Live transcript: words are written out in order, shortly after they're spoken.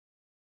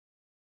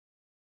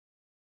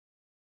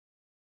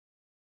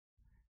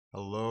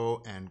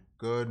Hello and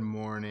good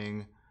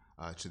morning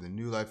to the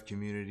New Life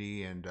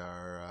community and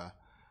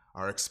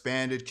our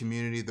expanded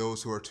community,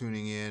 those who are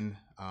tuning in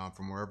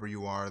from wherever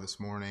you are this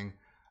morning.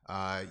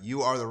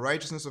 You are the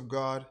righteousness of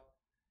God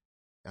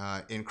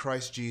in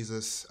Christ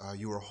Jesus.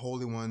 You are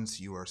holy ones.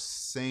 You are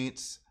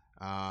saints.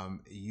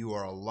 You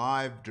are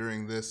alive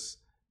during this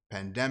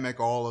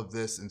pandemic, all of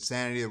this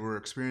insanity that we're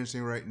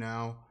experiencing right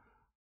now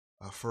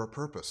for a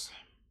purpose.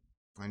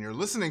 And you're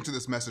listening to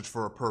this message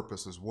for a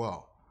purpose as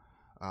well.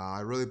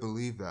 I really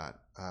believe that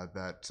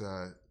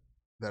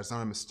it's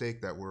not a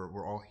mistake that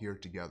we're all here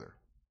together,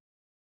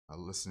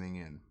 listening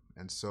in.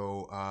 And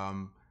so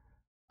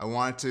I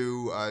wanted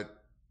to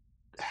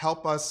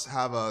help us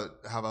have a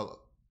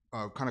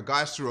kind of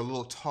guide us through a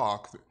little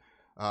talk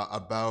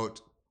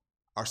about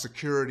our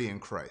security in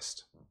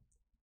Christ.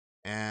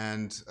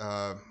 And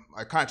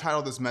I kind of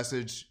titled this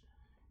message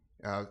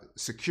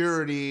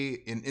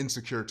 "Security in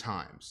Insecure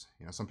Times."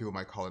 Some people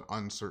might call it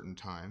uncertain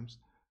times.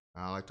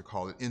 I like to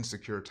call it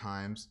insecure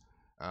times.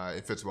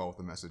 It fits well with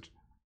the message.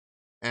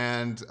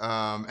 And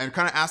kind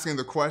of asking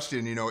the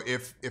question,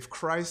 if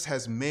Christ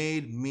has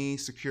made me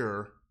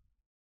secure,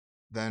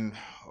 then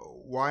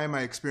why am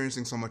I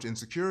experiencing so much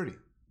insecurity?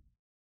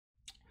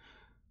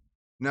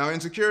 Now,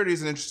 insecurity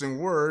is an interesting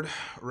word,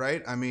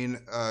 right? I mean,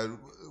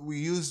 we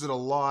use it a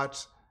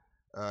lot,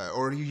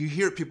 or you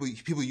hear people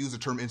use the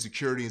term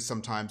insecurity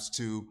sometimes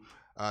to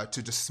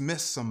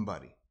dismiss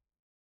somebody.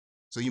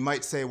 So you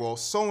might say, well,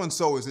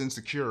 so-and-so is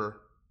insecure,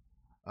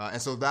 and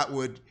so that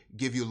would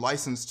give you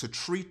license to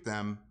treat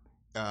them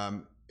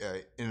in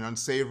an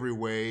unsavory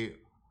way,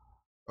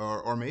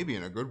 or maybe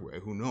in a good way,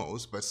 who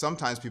knows. But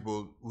sometimes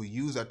people will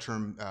use that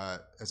term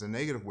as a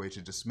negative way to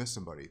dismiss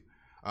somebody.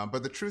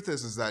 But the truth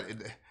is that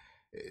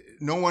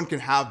no one can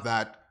have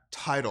that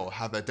title,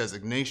 have that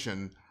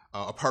designation,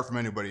 apart from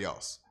anybody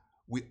else.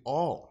 We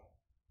all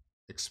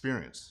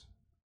experience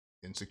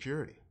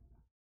insecurity.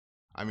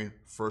 I mean,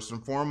 first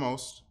and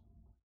foremost,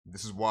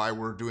 this is why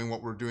we're doing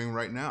what we're doing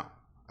right now.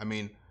 I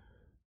mean,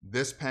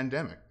 this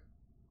pandemic,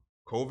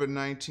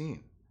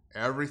 COVID-19,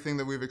 everything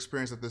that we've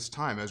experienced at this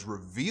time has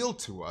revealed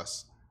to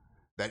us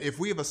that if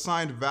we have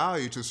assigned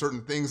value to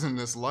certain things in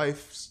this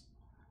life,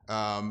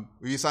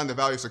 we assign the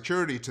value of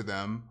security to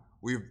them,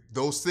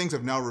 those things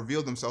have now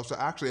revealed themselves to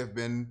actually have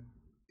been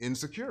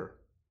insecure.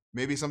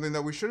 Maybe something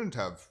that we shouldn't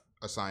have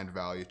assigned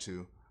value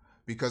to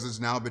because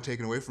it's now been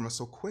taken away from us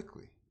so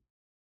quickly.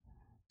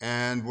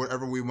 And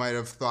whatever we might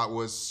have thought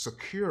was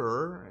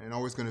secure and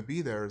always going to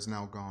be there is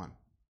now gone.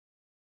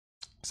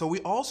 So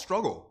we all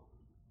struggle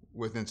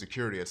with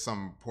insecurity at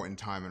some point in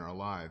time in our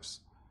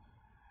lives.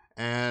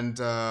 And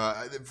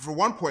for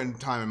one point in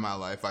time in my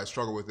life, I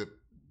struggled with it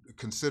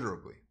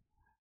considerably.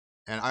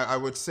 And I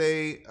would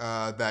say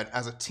that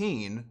as a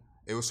teen,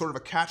 it was sort of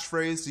a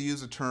catchphrase to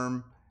use the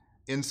term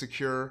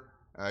insecure.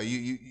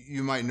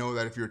 You might know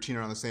that if you're a teen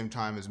around the same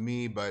time as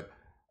me, but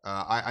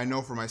I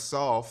know for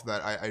myself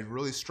that I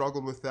really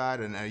struggled with that,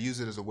 and I use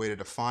it as a way to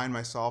define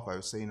myself. I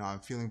would say, I'm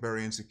feeling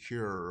very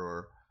insecure,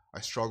 or I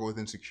struggle with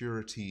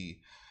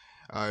insecurity.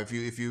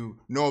 If you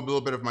know a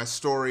little bit of my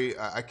story,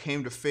 I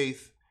came to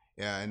faith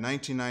in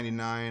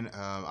 1999.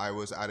 I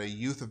was at a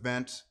youth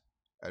event,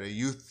 at a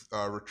youth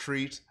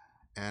retreat,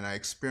 and I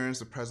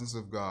experienced the presence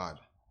of God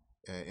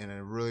in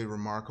a really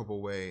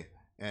remarkable way.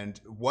 And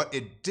what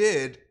it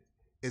did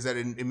is that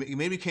it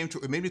made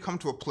me come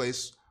to a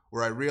place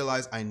where I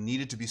realized I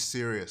needed to be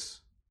serious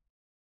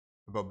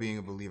about being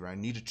a believer. I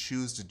need to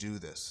choose to do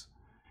this.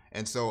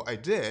 And so I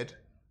did.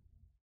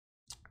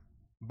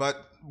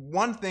 But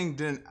one thing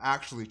didn't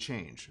actually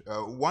change.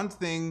 One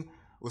thing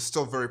was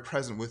still very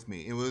present with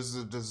me. It was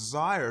a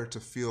desire to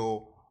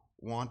feel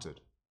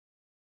wanted.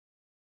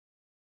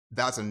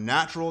 That's a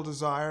natural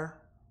desire,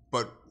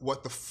 but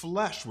what the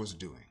flesh was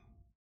doing,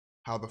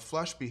 how the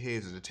flesh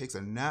behaves, is it takes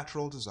a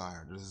natural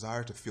desire, the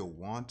desire to feel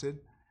wanted,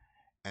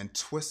 and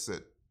twists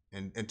it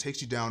and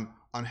takes you down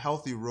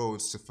unhealthy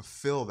roads to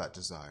fulfill that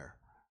desire.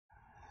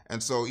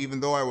 And so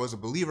even though I was a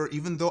believer,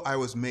 even though I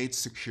was made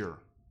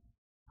secure,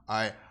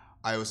 I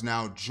was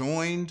now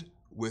joined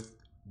with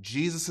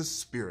Jesus'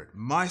 spirit.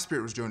 My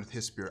spirit was joined with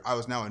his spirit. I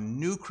was now a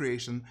new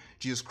creation.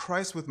 Jesus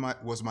Christ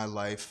was my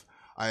life.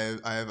 I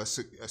have a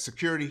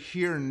security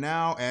here and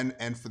now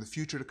and for the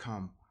future to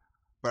come.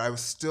 But I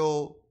was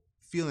still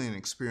feeling and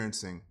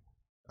experiencing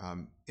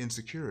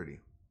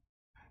insecurity.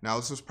 Now,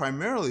 this was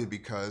primarily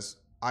because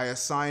I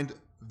assigned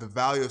the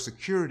value of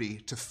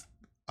security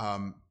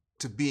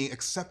to being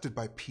accepted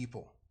by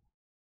people.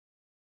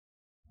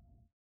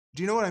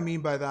 Do you know what I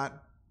mean by that?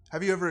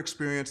 Have you ever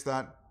experienced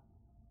that?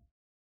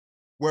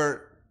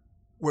 Where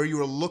you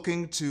were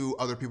looking to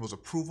other people's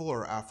approval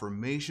or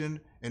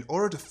affirmation in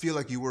order to feel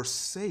like you were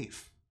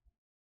safe,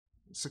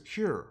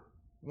 secure,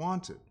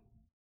 wanted,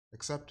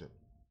 accepted.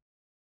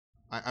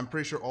 I'm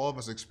pretty sure all of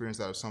us experienced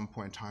that at some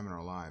point in time in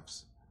our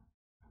lives.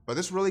 But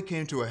this really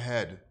came to a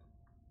head.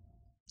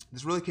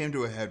 This really came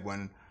to a head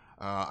when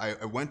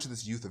I went to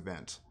this youth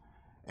event.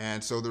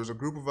 And so there was a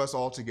group of us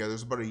all together. It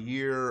was about a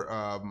year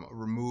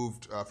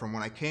removed from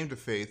when I came to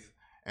faith.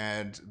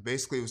 And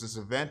basically, it was this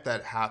event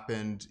that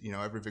happened,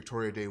 every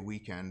Victoria Day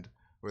weekend,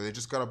 where they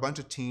just got a bunch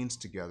of teens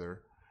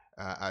together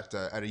at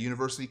a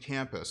university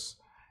campus,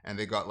 and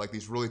they got like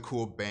these really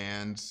cool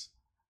bands.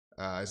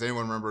 Does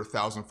anyone remember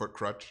 1,000-Foot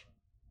Crutch?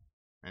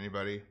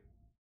 Anybody?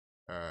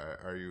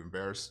 Are you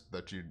embarrassed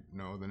that you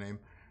know the name?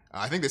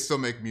 I think they still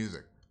make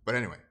music, but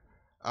anyway.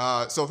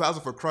 So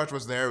 1,000-Foot Crutch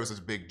was there. It was this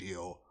big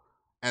deal,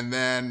 and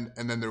then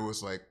there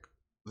was like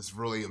this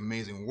really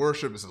amazing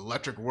worship, this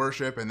electric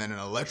worship, and then an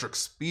electric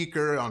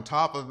speaker on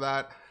top of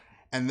that.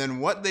 And then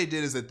what they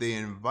did is that they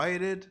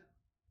invited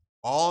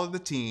all of the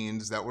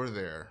teens that were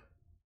there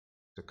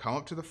to come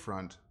up to the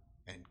front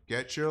and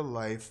get your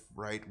life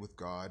right with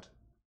God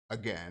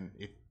again,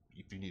 if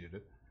you needed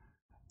it.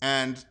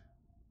 And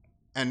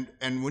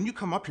when you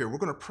come up here, we're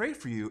going to pray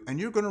for you, and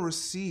you're going to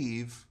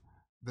receive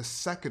the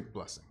second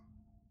blessing.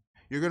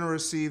 You're going to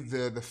receive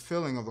the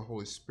filling of the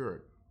Holy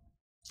Spirit.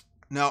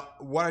 Now,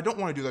 what I don't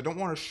want to do is I don't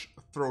want to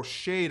throw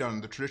shade on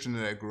the tradition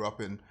that I grew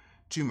up in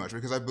too much,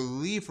 because I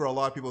believe for a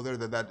lot of people there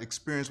that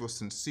experience was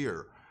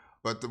sincere.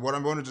 But what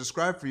I'm going to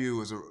describe for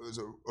you is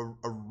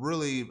a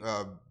really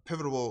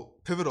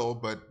pivotal,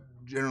 but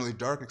generally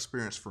dark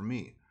experience for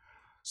me.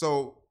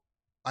 So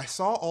I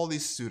saw all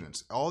these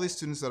students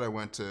that I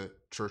went to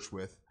church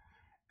with,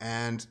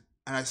 and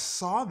I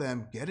saw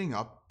them getting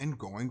up and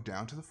going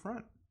down to the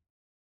front.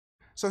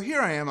 So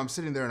here I am, I'm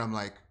sitting there and I'm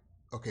like,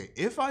 okay,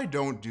 if I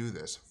don't do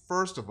this,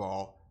 first of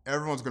all,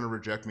 everyone's going to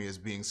reject me as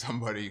being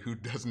somebody who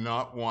does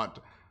not want,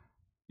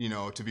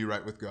 to be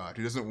right with God,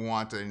 who doesn't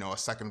want, a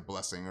second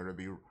blessing or to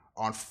be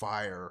on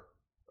fire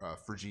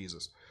for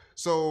Jesus.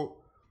 So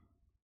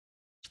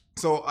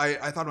I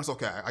thought to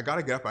myself, okay, I got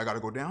to get up, I got to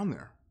go down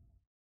there.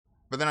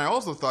 But then I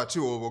also thought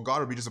too, well,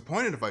 God will be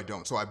disappointed if I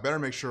don't, so I better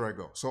make sure I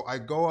go. So I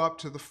go up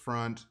to the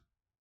front,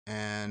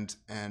 and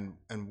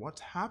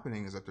what's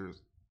happening is that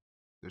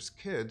there's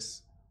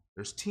kids,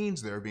 there's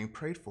teens there being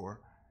prayed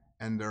for,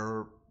 and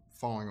they're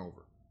falling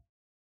over.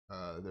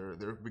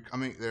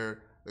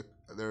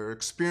 They're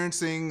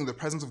experiencing the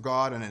presence of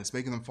God, and it's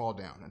making them fall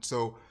down. And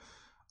so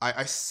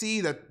I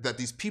see that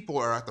these people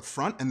are at the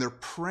front, and they're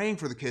praying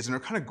for the kids, and they're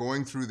kind of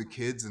going through the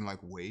kids in like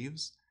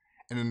waves,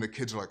 and then the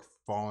kids are like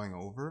falling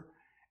over.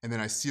 And then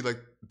I see like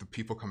the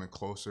people coming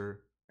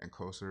closer and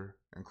closer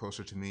and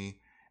closer to me,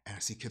 and I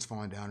see kids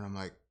falling down, and I'm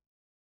like,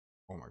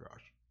 oh my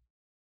gosh,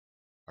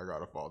 I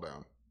gotta fall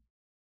down.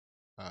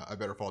 I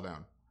better fall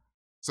down.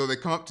 So they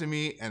come up to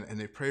me and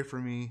they pray for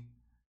me,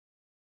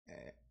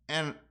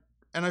 and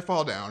I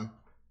fall down,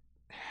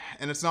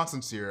 and it's not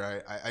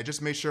sincere. I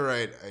just made sure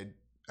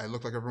I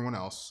looked like everyone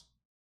else,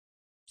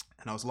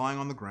 and I was lying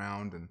on the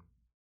ground, and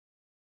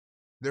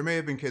there may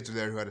have been kids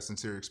there who had a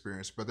sincere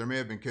experience, but there may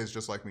have been kids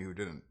just like me who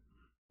didn't.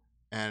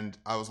 And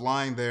I was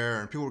lying there,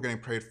 and people were getting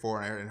prayed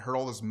for, and I heard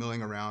all this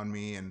milling around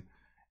me, and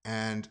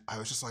I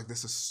was just like,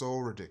 this is so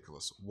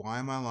ridiculous. Why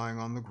am I lying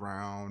on the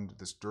ground,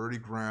 this dirty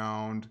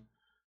ground?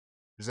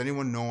 Does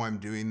anyone know I'm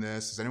doing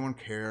this? Does anyone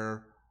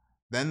care?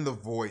 Then the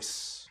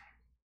voice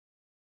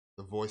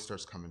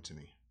starts coming to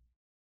me.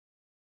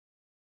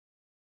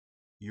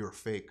 You're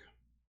fake.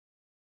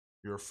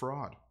 You're a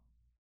fraud.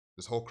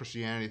 This whole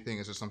Christianity thing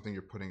is just something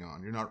you're putting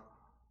on. You're not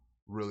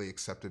really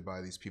accepted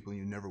by these people, and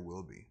you never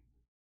will be.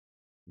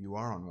 You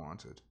are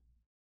unwanted.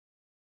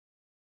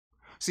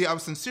 See, I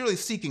was sincerely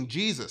seeking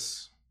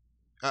Jesus.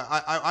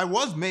 I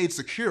was made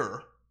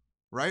secure,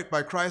 right,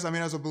 by Christ. I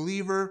mean, as a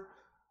believer,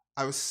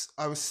 I was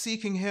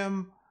seeking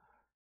him,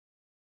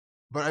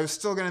 but I was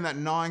still getting that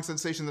gnawing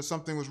sensation that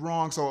something was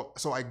wrong.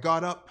 So I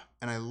got up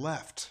and I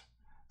left.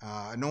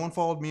 No one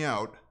followed me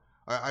out.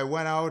 I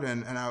went out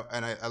and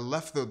I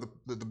left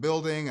the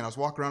building, and I was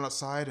walking around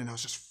outside, and I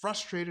was just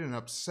frustrated and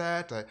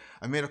upset.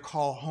 I made a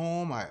call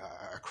home. I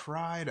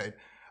cried.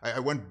 I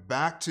went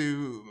back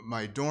to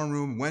my dorm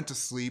room, went to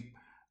sleep,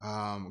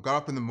 got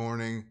up in the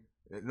morning.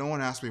 No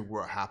one asked me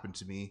what happened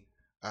to me.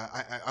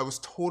 I was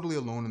totally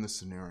alone in this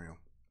scenario.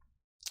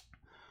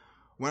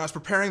 When I was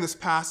preparing this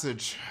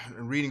passage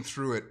and reading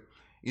through it,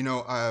 it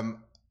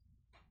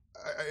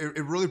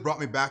really brought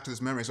me back to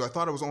this memory. So I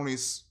thought it was only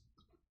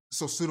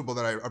so suitable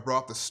that I brought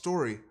up the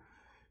story,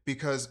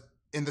 because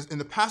in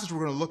the passage we're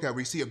going to look at,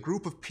 we see a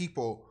group of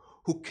people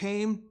who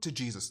came to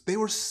Jesus. They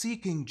were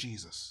seeking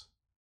Jesus.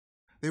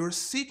 They were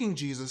seeking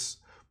Jesus,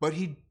 but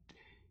he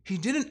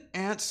didn't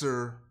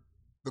answer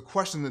the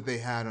question that they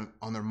had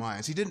on their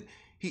minds. He didn't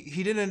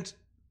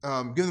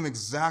give them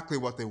exactly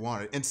what they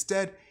wanted.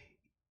 Instead,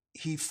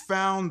 he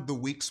found the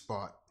weak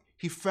spot.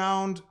 He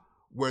found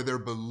where their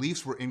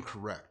beliefs were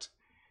incorrect.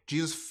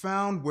 Jesus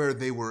found where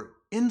they were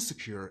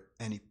insecure,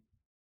 and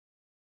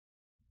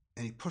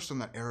he pushed on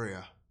that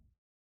area.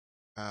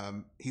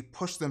 He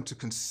pushed them to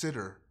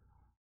consider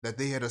that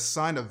they had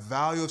assigned a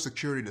value of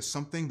security to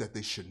something that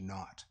they should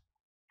not.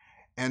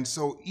 And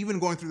so even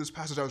going through this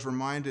passage, I was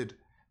reminded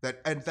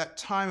that at that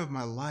time of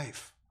my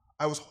life,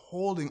 I was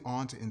holding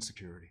on to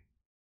insecurity.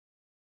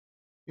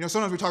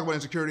 Sometimes we talk about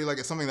insecurity like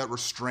it's something that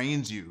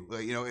restrains you.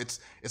 Like,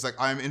 it's like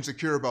I'm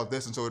insecure about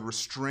this, and so it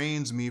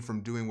restrains me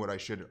from doing what I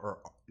should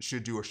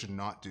do or should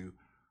not do.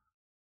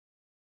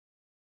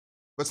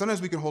 But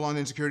sometimes we can hold on to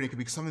insecurity. It can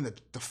be something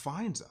that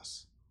defines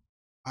us.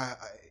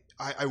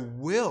 I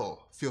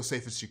will feel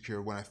safe and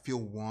secure when I feel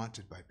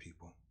wanted by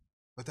people.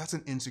 But that's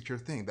an insecure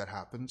thing that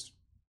happens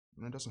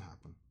and it doesn't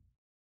happen.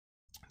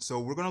 So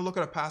we're going to look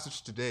at a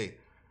passage today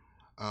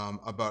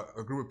about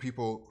a group of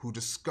people who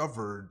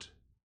discovered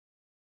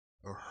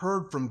or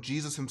heard from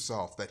Jesus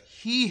himself that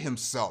he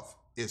himself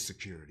is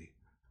security.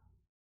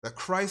 That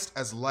Christ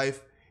as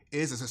life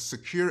is as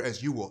secure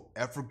as you will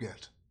ever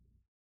get.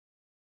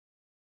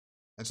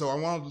 And so I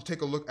wanted to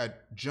take a look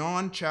at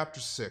John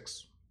chapter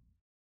 6,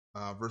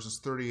 verses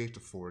 38 to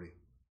 40.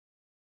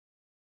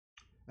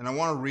 And I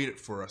want to read it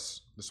for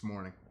us this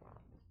morning.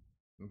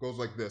 It goes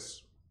like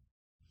this.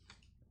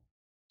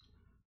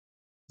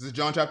 This is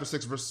John chapter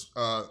 6,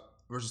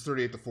 verses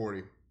 38 to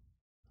 40.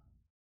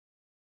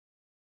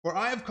 For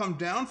I have come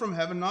down from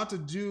heaven not to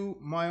do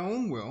my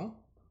own will,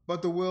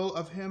 but the will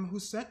of him who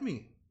sent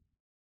me.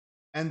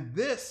 And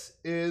this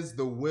is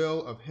the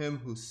will of him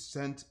who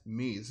sent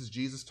me. This is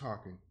Jesus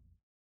talking.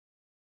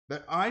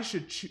 That I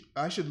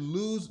should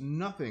lose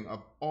nothing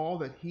of all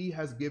that he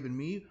has given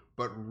me,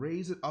 but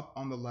raise it up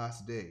on the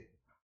last day.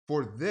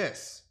 For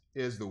this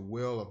is the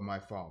will of my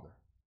Father.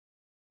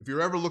 If you're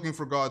ever looking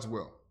for God's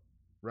will,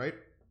 right?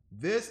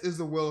 This is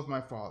the will of my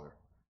Father,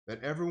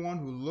 that everyone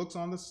who looks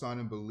on the Son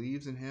and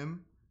believes in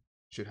him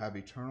should have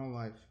eternal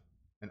life,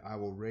 and I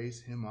will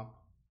raise him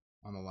up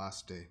on the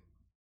last day.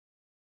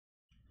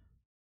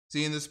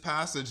 See, in this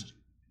passage,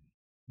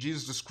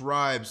 Jesus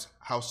describes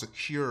how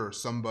secure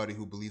somebody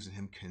who believes in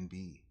him can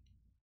be.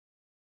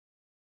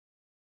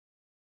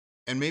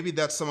 And maybe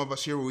that's some of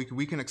us here where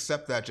we can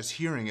accept that just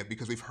hearing it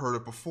because we've heard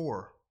it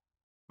before.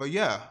 But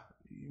yeah,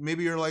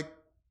 maybe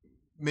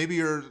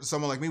you're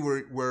someone like me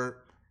where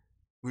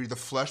the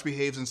flesh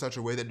behaves in such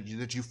a way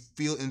that you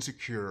feel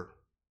insecure.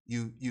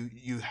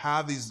 You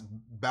have these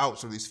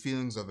bouts or these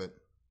feelings of it.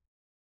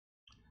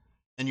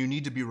 And you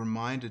need to be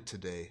reminded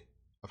today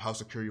of how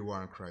secure you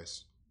are in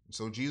Christ.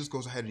 So Jesus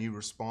goes ahead and he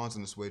responds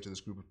in this way to this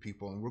group of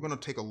people. And we're going to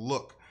take a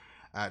look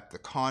at the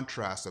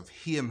contrast of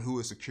him who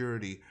is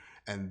security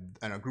and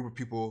a group of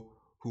people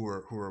who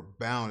are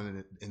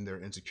bound in their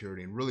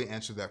insecurity, and really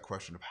answer that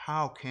question of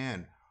how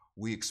can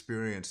we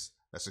experience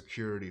that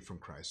security from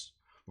Christ.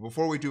 But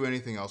before we do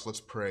anything else,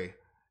 let's pray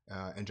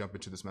and jump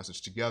into this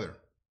message together.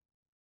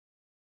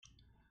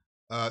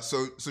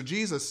 So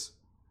Jesus,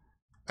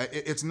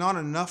 it's not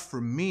enough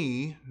for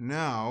me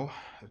now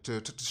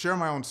to share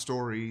my own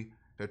story,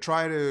 to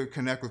try to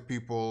connect with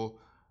people,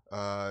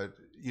 try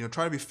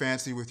to be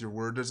fancy with your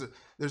word.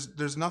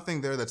 There's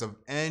nothing there that's of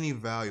any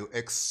value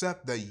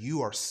except that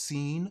you are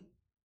seen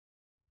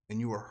and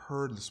you are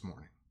heard this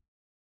morning.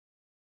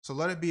 So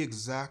let it be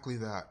exactly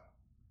that.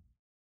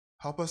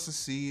 Help us to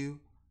see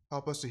you.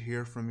 Help us to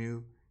hear from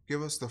you.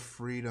 Give us the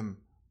freedom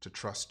to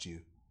trust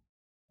you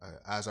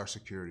as our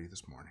security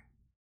this morning.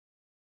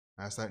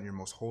 I ask that in your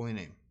most holy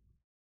name.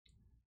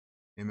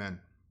 Amen.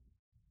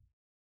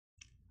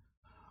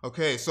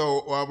 Okay,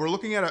 so we're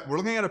looking at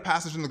a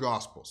passage in the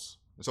Gospels.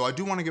 So I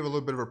do want to give a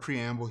little bit of a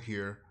preamble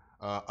here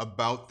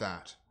about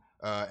that.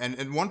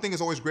 And one thing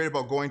that's always great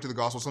about going to the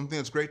Gospels, something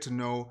that's great to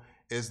know,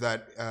 is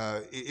that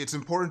it's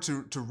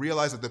important to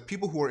realize that the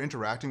people who are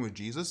interacting with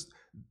Jesus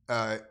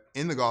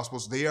in the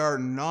Gospels, they are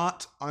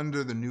not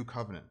under the new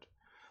covenant.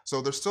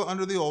 So they're still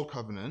under the old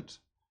covenant,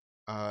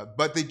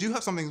 but they do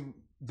have something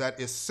that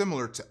is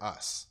similar to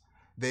us.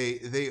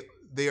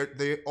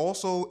 They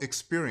also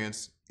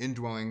experience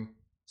indwelling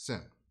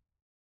sin.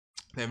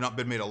 They have not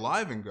been made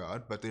alive in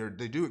God, but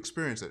they do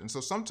experience it. And so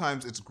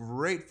sometimes it's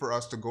great for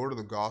us to go to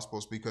the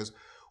Gospels because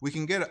we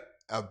can get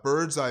a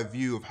bird's eye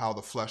view of how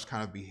the flesh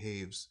kind of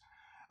behaves.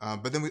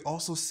 But then we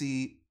also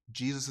see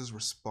Jesus'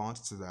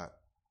 response to that,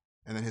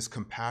 and then his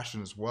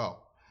compassion as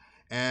well.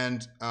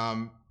 And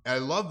I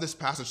love this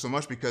passage so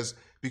much because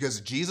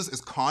Jesus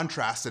is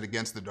contrasted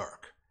against the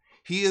dark.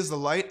 He is the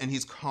light, and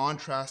he's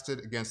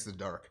contrasted against the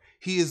dark.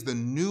 He is the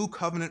new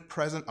covenant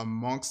present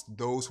amongst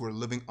those who are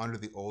living under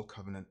the old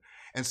covenant.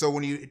 And so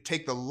when you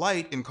take the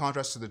light in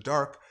contrast to the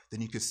dark, then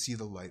you can see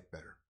the light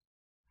better.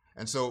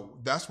 And so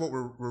that's what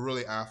we're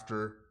really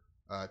after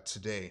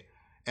today.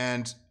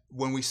 And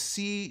when we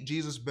see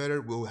Jesus better,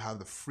 we'll have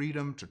the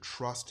freedom to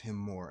trust him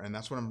more. And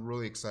that's what I'm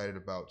really excited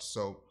about.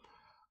 So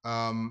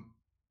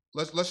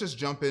let's just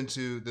jump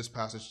into this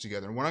passage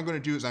together. And what I'm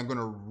going to do is I'm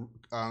going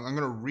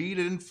to read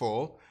it in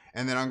full,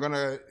 and then I'm going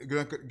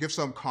to give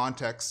some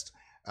context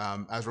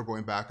as we're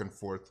going back and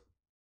forth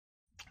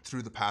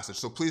through the passage.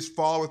 So please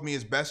follow with me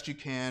as best you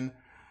can.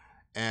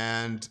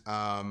 And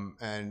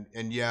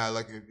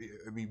yeah,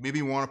 maybe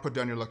you want to put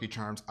down your Lucky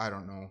Charms. I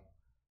don't know,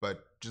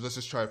 but let's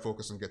just try to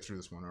focus and get through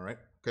this one. All right.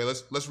 Okay.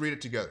 Let's read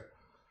it together.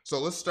 So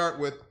let's start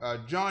with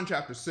John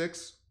chapter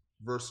 6,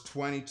 verse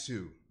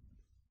 22.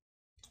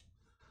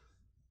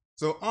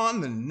 So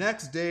on the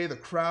next day, the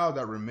crowd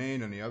that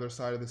remained on the other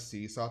side of the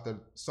sea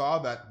saw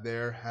that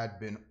there had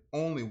been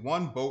only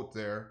one boat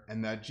there,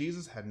 and that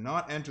Jesus had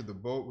not entered the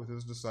boat with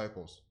his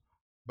disciples,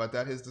 but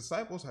that his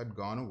disciples had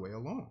gone away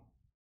alone.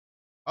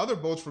 Other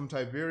boats from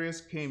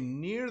Tiberias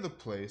came near the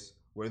place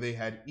where they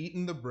had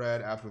eaten the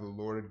bread after the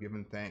Lord had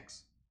given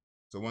thanks.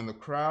 So when the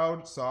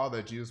crowd saw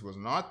that Jesus was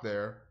not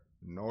there,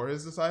 nor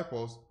his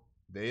disciples,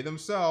 they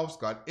themselves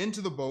got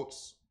into the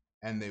boats,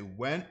 and they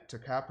went to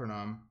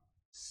Capernaum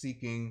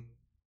seeking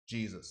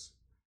Jesus.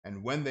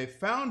 And when they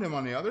found him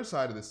on the other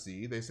side of the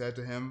sea, they said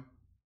to him,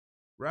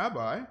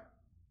 Rabbi,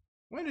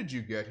 when did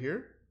you get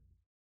here?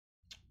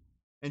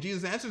 And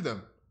Jesus answered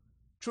them,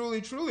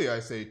 Truly, truly, I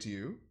say to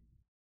you,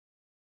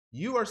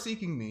 you are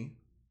seeking me,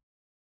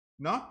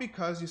 not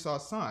because you saw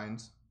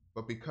signs,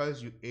 but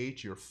because you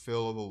ate your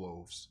fill of the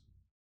loaves.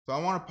 So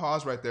I want to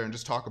pause right there and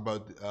just talk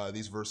about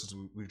these verses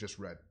we've just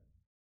read.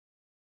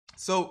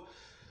 So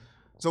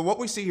what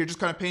we see here, just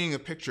kind of painting a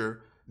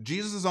picture,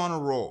 Jesus is on a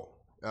roll.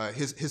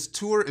 His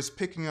tour is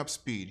picking up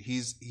speed.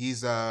 He's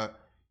healed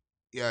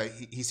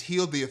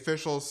the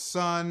official's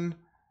son.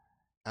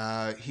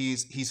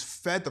 He's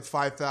fed the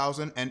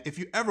 5,000. And if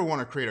you ever want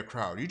to create a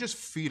crowd, you just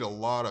feed a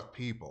lot of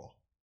people.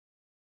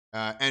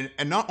 And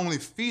not only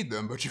feed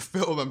them, but you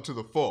fill them to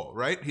the full,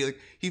 right?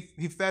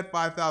 He fed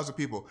 5,000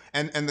 people,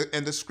 and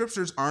the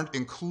scriptures aren't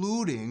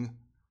including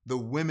the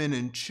women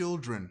and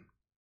children.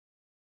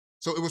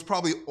 So it was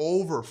probably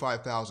over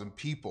 5,000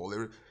 people.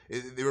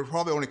 They were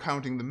probably only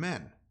counting the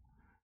men,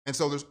 and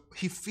so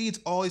he feeds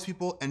all these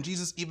people. And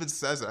Jesus even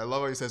says it. I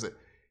love how he says it.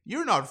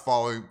 You're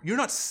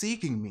not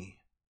seeking me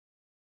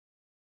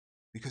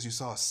because you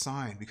saw a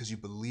sign, because you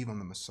believe I'm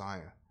the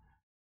Messiah.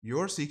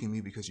 You're seeking me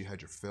because you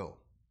had your fill.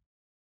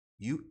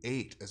 You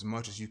ate as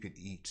much as you could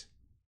eat.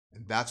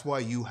 And that's why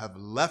you have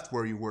left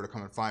where you were to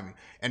come and find me.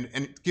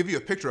 And give you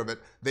a picture of it,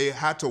 they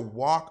had to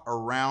walk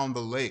around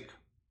the lake,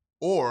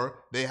 or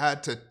they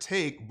had to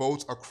take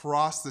boats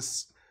across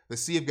the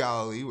Sea of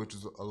Galilee, which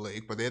is a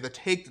lake, but they had to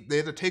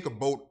take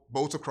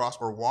boats across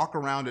or walk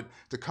around it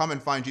to come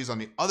and find Jesus on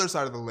the other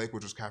side of the lake,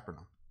 which was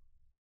Capernaum.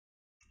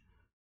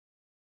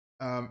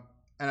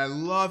 And I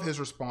love his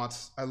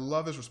response. I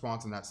love his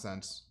response in that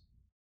sense,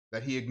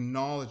 that he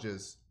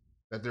acknowledges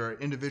that there are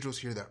individuals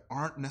here that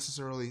aren't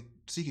necessarily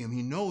seeking him.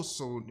 He knows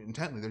so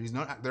intently that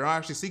they're not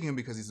actually seeking him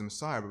because he's the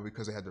Messiah, but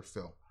because they had their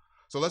fill.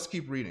 So let's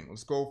keep reading.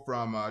 Let's go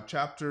from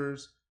chapter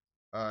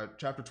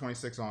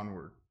 26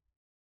 onward.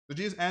 So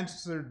Jesus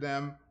answered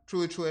them,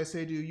 Truly, truly, I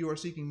say to you, you are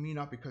seeking me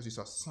not because you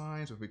saw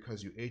signs, but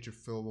because you ate your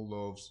fill of the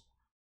loaves.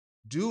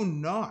 Do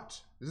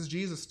not, this is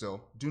Jesus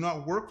still, do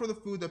not work for the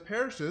food that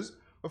perishes,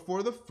 but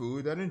for the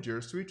food that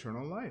endures to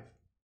eternal life,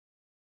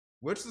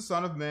 which the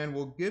Son of Man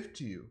will give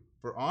to you.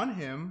 For on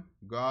him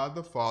God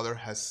the Father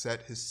has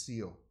set his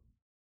seal.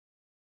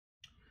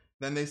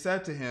 Then they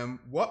said to him,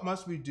 What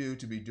must we do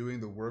to be doing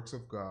the works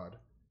of God?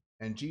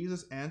 And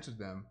Jesus answered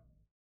them,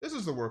 This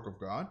is the work of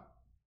God,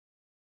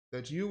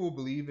 that you will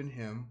believe in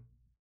him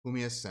whom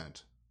he has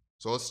sent.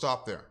 So let's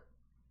stop there.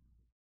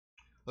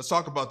 Let's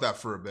talk about that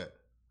for a bit.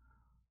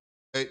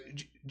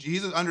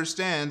 Jesus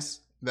understands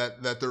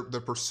that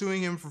they're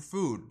pursuing him for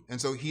food, and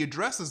so he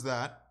addresses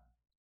that,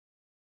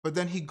 but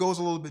then he goes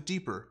a little bit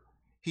deeper.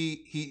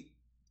 He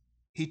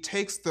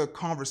takes the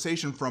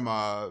conversation from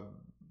a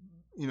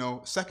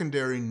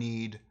secondary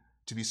need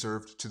to be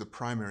served to the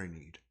primary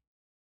need,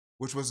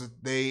 which was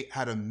that they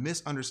had a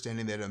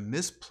misunderstanding, they had a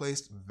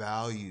misplaced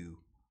value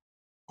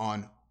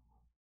on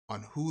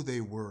who they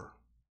were.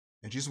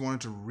 And Jesus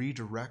wanted to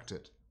redirect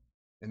it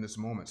in this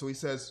moment. So he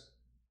says,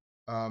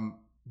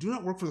 do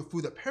not work for the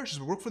food that perishes,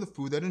 but work for the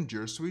food that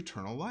endures to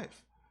eternal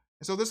life.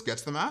 And so this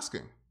gets them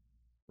asking,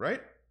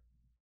 right?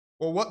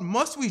 Well, what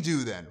must we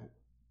do then?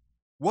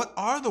 What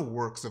are the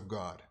works of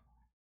God?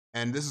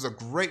 And this is a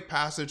great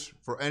passage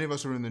for any of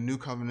us who are in the New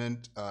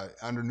Covenant,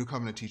 under New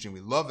Covenant teaching.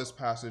 We love this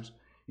passage.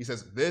 He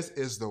says, this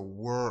is the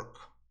work.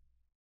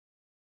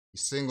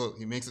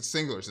 He makes it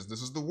singular. He says,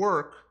 this is the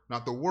work,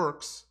 not the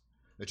works,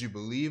 that you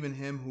believe in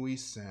him who he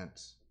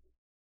sent.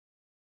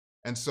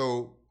 And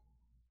so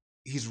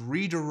he's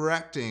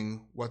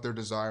redirecting what their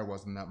desire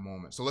was in that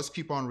moment. So let's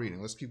keep on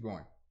reading. Let's keep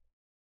going.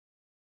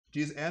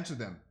 Jesus answered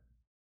them,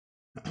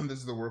 this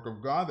is the work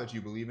of God, that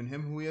you believe in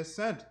him who he has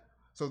sent.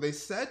 So they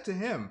said to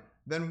him,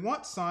 then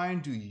what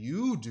sign do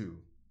you do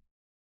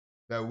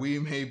that we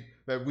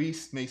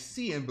may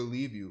see and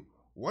believe you?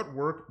 What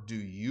work do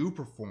you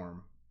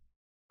perform?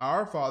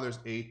 Our fathers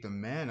ate the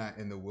manna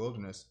in the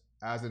wilderness,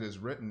 as it is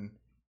written,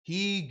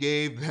 he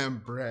gave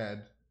them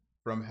bread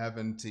from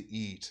heaven to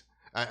eat.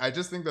 I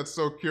just think that's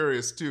so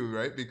curious too,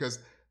 right? Because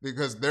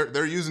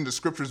they're using the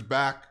scriptures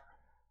back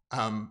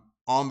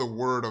on the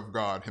Word of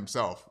God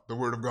himself, the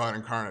Word of God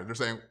incarnate. They're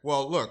saying,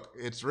 well, look,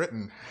 it's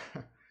written.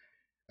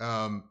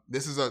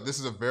 This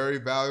is a very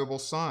valuable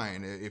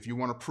sign. If you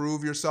want to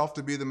prove yourself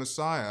to be the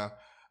Messiah,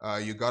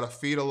 you got to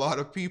feed a lot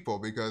of people,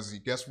 because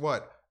guess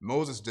what?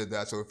 Moses did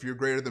that. So if you're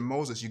greater than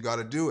Moses, you got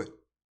to do it.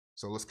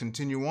 So let's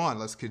continue on.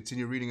 Let's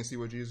continue reading and see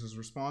what Jesus'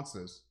 response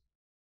is.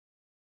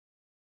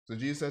 So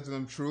Jesus said to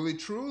them, truly,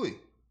 truly,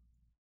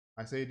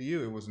 I say to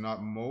you, it was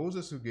not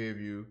Moses who gave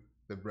you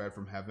the bread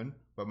from heaven,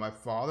 but my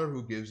Father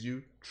who gives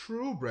you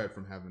true bread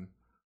from heaven.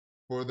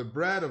 For the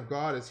bread of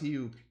God is he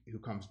who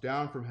comes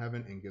down from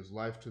heaven and gives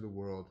life to the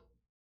world.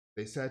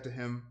 They said to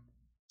him,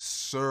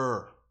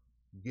 Sir,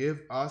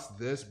 Give us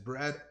this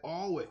bread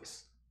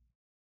always."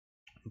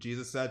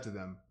 Jesus said to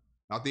them,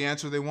 not the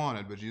answer they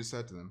wanted, but Jesus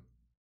said to them,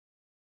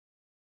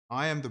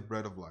 "I am the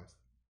bread of life.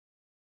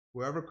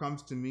 Whoever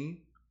comes to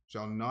me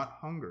shall not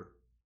hunger,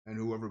 and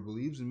whoever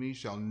believes in me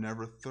shall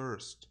never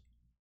thirst."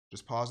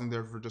 Just pausing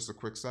there for just a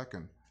quick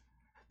second.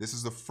 This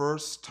is the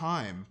first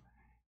time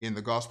in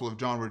the Gospel of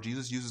John where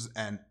Jesus uses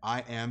an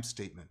 "I am"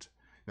 statement.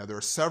 Now, there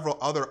are several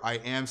other "I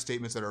am"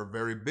 statements that are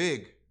very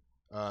big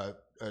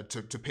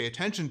to pay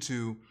attention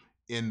to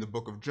in the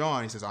book of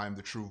John. He says, "I am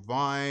the true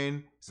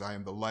vine." He says, "I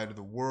am the light of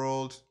the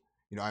world."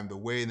 I am the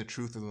way and the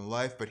truth and the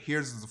life. But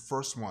here's the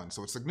first one,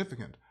 so it's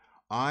significant.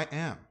 I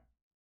am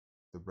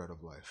the bread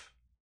of life,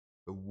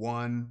 the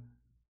one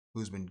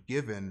who's been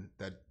given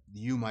that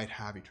you might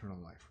have eternal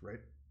life,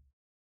 right?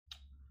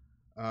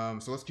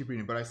 So let's keep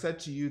reading. "But I said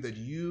to you that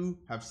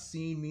you have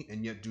seen me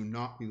and yet do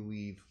not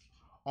believe.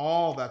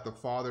 All that the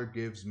Father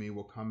gives me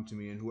will come to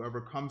me, and whoever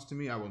comes to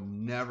me I will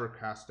never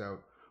cast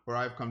out. For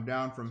I have come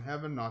down from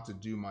heaven not to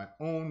do my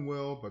own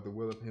will, but the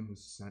will of him who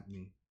sent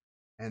me.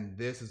 And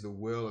this is the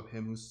will of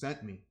him who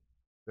sent me,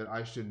 that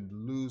I should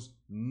lose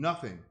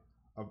nothing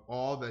of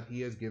all that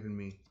he has given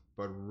me,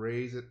 but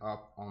raise it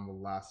up on the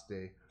last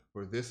day.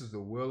 For this is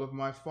the will of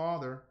my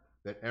Father,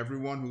 that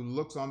everyone who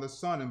looks on the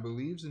Son and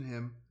believes in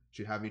him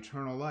should have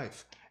eternal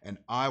life,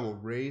 and I will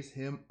raise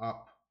him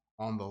up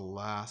on the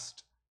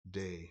last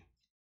day."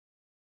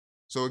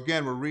 So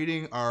again, we're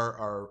reading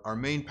our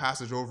main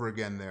passage over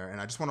again there,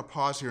 and I just want to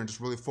pause here and just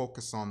really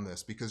focus on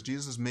this, because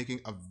Jesus is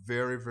making a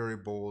very, very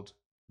bold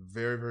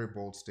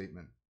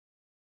statement.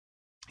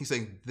 He's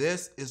saying,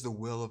 "This is the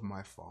will of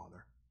my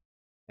Father."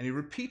 And he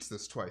repeats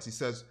this twice. He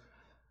says,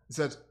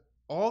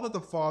 "All that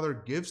the Father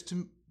gives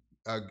to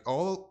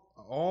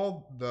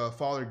all the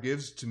Father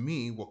gives to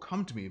me will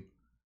come to me,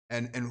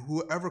 and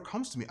whoever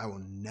comes to me I will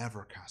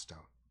never cast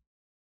out.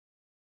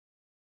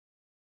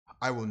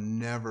 I will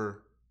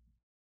never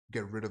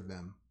get rid of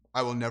them.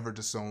 I will never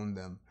disown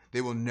them.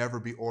 They will never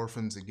be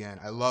orphans again."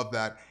 I love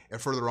that.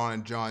 And further on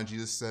in John,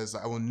 Jesus says,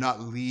 "I will not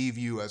leave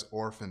you as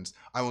orphans.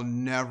 I will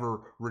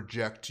never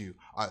reject you.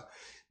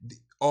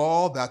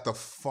 All that the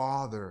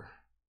Father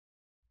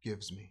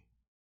gives me."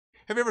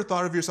 Have you ever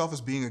thought of yourself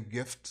as being a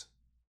gift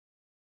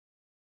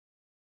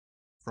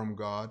from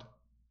God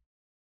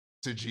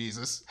to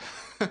Jesus?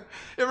 You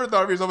ever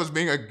thought of yourself as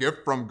being a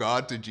gift from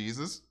God to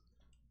Jesus?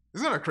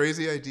 Isn't that a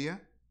crazy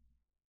idea?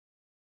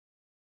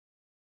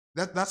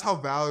 That's how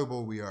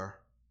valuable we are.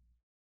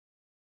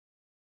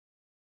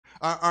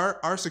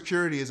 Our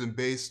security isn't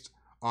based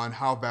on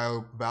how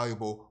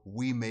valuable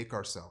we make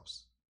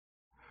ourselves.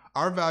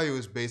 Our value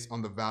is based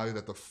on the value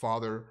that the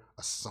Father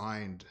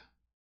assigned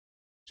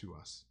to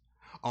us,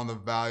 on the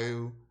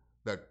value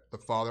that the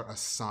Father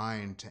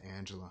assigned to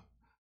Angela,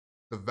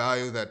 the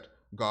value that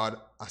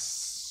God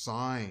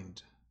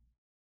assigned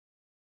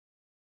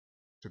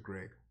to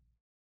Greg.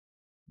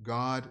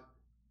 God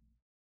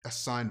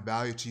assigned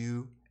value to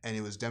you, and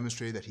it was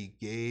demonstrated that he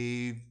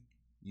gave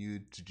you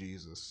to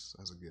Jesus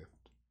as a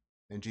gift.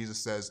 And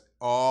Jesus says,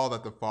 "All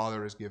that the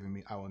Father has given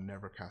me, I will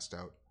never cast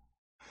out."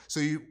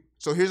 So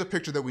here's a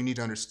picture that we need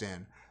to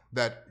understand,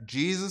 that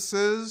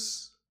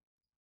Jesus's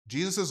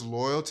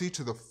loyalty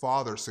to the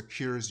Father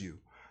secures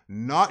you.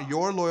 Not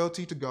your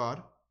loyalty to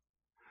God,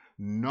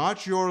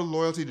 not your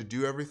loyalty to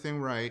do everything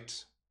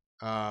right,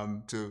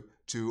 to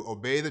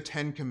obey the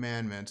 10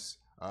 Commandments,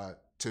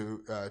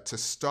 to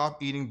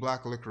stop eating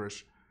black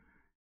licorice.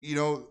 I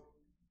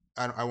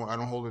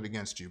don't hold it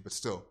against you, but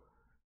still,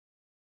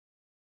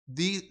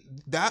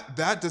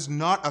 that does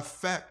not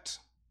affect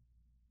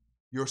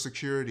your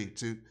security.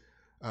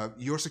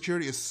 Your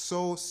security is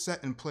so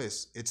set in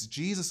place. It's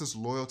Jesus'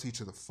 loyalty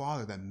to the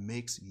Father that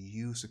makes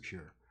you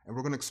secure. And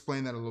we're going to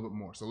explain that a little bit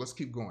more. So let's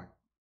keep going.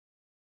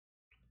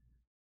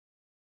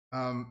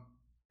 And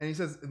he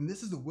says, "And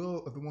this is the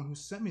will of the one who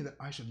sent me, that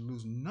I should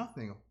lose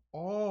nothing of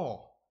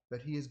all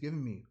that he has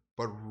given me,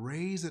 but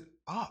raise it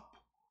up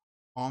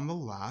on the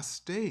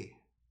last day."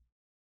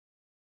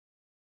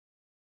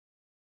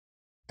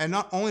 And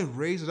not only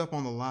raise it up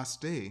on the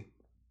last day,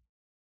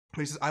 but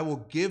he says, "I will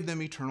give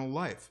them eternal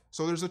life."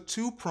 So there's a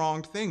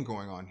two-pronged thing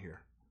going on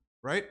here,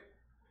 right?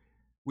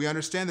 We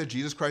understand that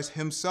Jesus Christ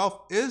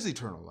himself is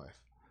eternal life.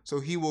 So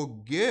he will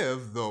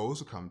give those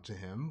who come to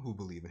him, who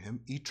believe in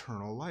him,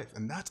 eternal life.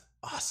 And that's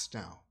us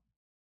now,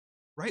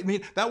 right? I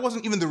mean, that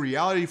wasn't even the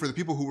reality for the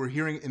people who were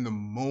hearing in the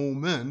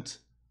moment,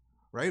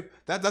 right?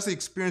 That's the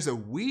experience that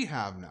we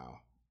have now.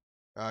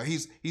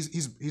 He's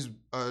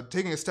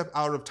taking a step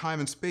out of time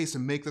and space to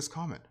make this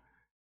comment.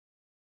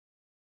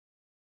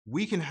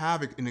 We can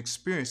have and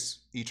experience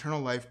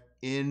eternal life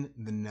in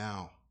the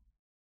now.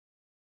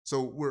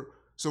 So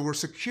we're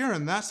secure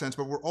in that sense,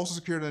 but we're also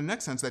secure in the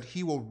next sense, that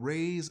he will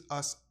raise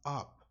us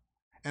up.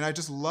 And I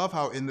just love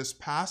how in this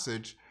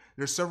passage,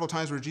 there's several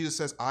times where Jesus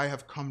says, "I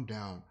have come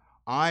down.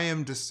 I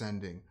am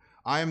descending.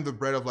 I am the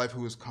bread of life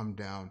who has come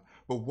down."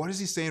 But what does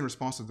he say in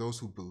response to those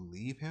who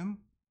believe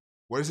him?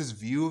 What is his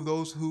view of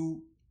those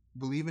who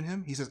believe in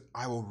him? He says,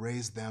 "I will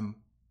raise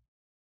them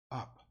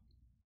up."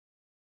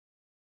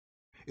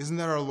 Isn't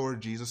that our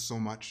Lord Jesus so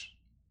much?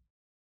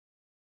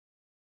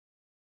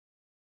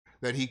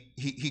 that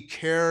he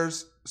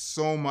cares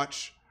so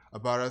much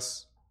about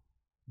us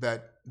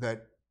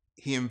that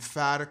he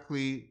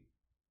emphatically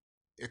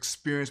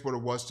experienced what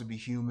it was to be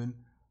human,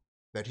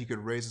 that he could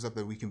raise us up,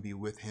 that we can be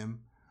with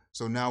him.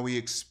 So now we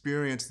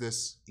experience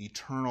this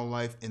eternal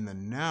life in the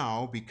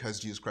now because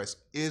Jesus Christ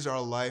is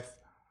our life.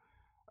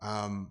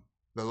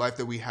 The life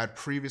that we had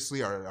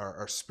previously,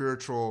 our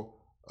spiritual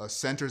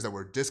centers that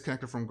were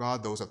disconnected from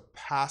God, those have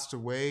passed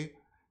away.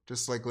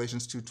 Just like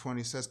Galatians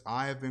 2:20 says,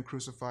 I have been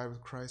crucified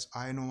with Christ.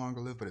 I no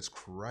longer live, but it's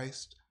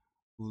Christ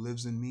who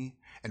lives in me.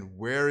 And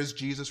where is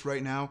Jesus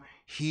right now?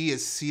 He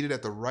is seated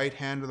at the right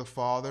hand of the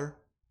Father,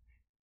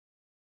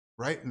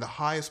 right? In the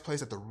highest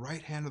place at the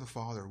right hand of the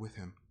Father with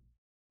him.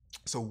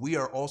 So we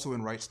are also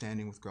in right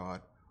standing with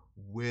God,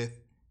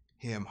 with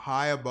him,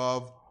 high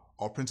above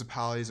all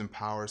principalities and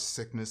powers,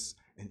 sickness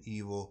and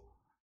evil.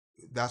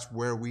 That's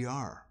where we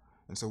are.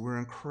 And so we're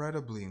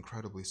incredibly,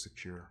 incredibly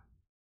secure.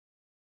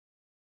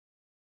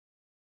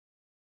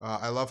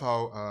 I love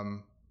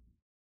how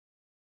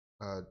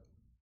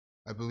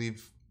I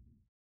believe,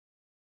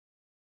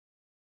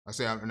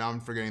 now I'm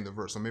forgetting the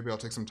verse, so maybe I'll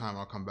take some time,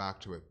 I'll come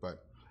back to it.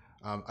 But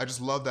I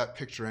just love that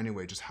picture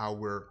anyway, just how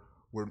we're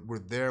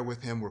there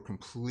with him, we're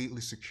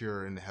completely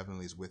secure in the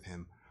heavenlies with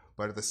him.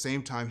 But at the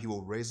same time, he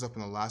will raise up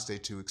in the last day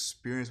to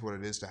experience what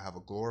it is to have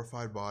a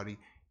glorified body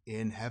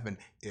in heaven.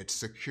 It's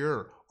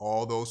secure.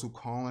 All those who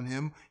call on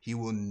him, he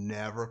will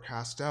never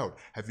cast out.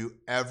 Have you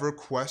ever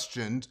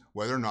questioned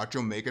whether or not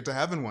you'll make it to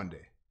heaven one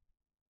day?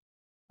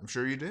 I'm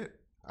sure you did.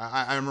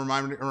 I'm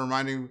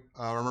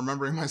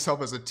remembering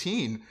myself as a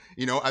teen,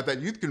 at that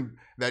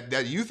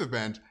youth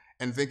event,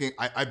 and thinking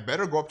I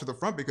better go up to the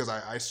front because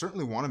I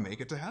certainly want to make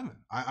it to heaven.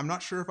 I'm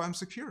not sure if I'm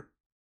secure.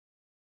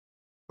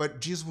 But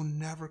Jesus will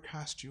never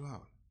cast you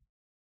out.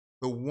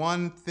 The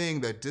one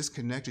thing that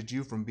disconnected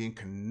you from being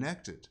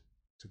connected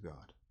to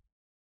God,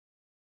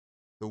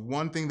 the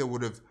one thing that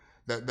would have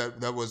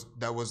that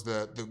was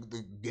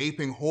the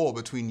gaping hole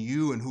between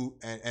you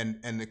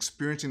and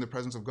experiencing the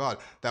presence of God,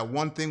 that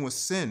one thing was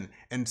sin,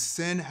 and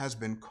sin has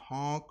been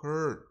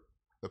conquered.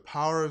 The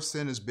power of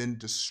sin has been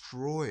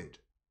destroyed.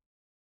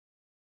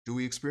 Do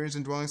we experience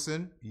indwelling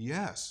sin?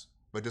 Yes.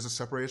 But does it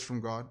separate us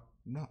from God?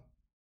 No.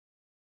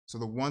 So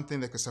the one thing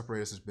that could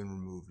separate us has been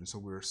removed. And so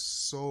we're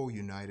so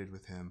united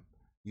with him.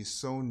 He's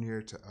so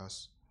near to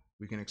us.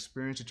 We can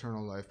experience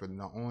eternal life, but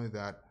not only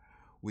that,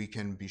 we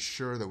can be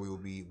sure that we will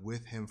be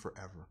with him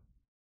forever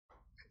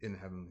in the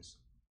heavenlies.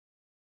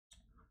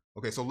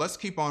 Okay, so let's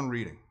keep on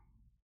reading.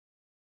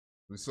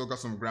 We still got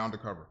some ground to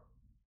cover.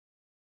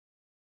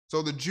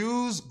 So the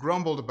Jews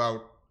grumbled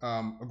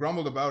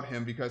about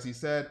him because he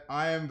said,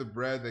 I am the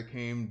bread that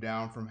came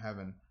down from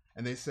heaven.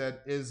 And they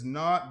said, is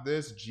not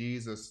this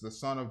Jesus, the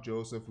son of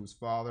Joseph, whose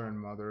father and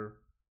mother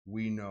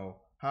we know?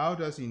 How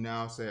does he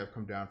now say, I've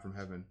come down from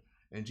heaven?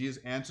 And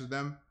Jesus answered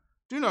them,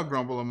 do not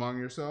grumble among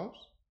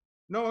yourselves.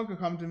 No one can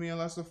come to me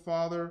unless the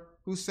Father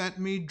who sent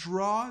me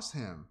draws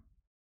him,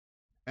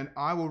 and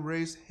I will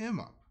raise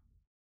him up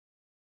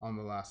on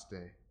the last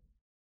day.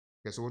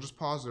 Okay, so we'll just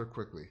pause there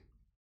quickly.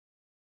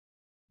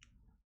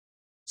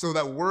 So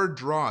that word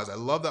draws, I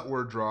love that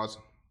word draws,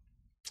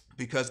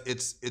 because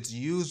it's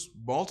used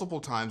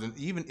multiple times, and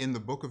even in the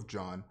book of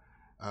John,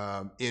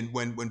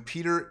 when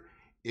Peter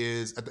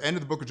is at the end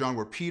of the book of John,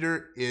 where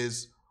Peter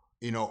is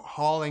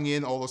hauling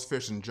in all those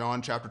fish in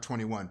John chapter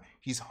 21.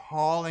 He's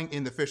hauling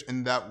in the fish,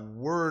 and that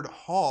word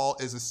haul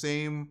is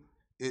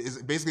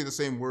basically the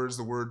same word as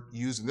the word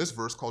used in this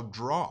verse called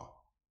draw.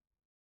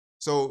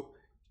 So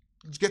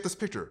get this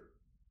picture.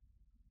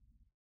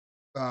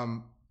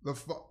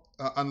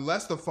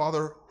 Unless the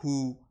Father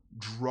who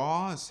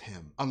draws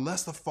him,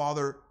 unless the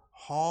Father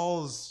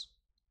hauls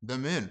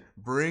them in,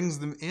 brings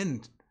them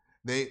in,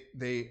 they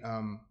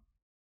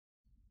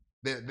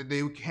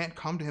can't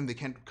come to him. They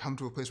can't come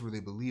to a place where they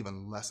believe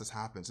unless this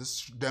happens.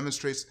 This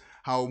demonstrates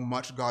how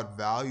much God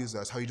values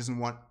us, how he doesn't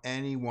want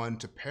anyone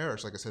to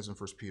perish, like it says in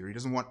 1 Peter. He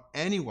doesn't want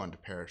anyone to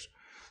perish.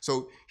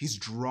 So he's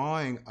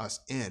drawing us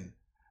in.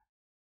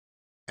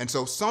 And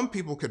so some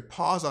people could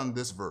pause on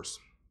this verse,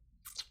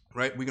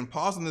 right? We can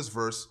pause on this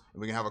verse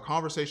and we can have a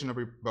conversation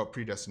about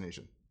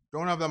predestination.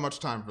 Don't have that much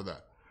time for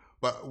that.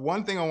 But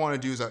one thing I want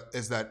to do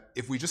is that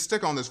if we just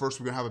stick on this verse,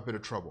 we're going to have a bit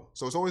of trouble.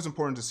 So it's always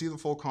important to see the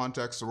full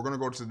context. So we're going to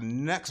go to the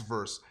next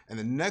verse, and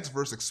the next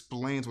verse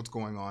explains what's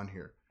going on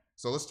here.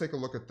 So let's take a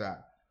look at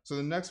that. So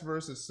the next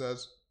verse, it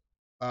says,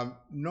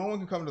 no one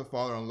can come to the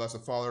Father unless the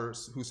Father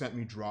who sent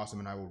me draws him,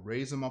 and I will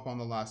raise him up on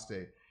the last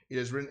day. It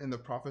is written in the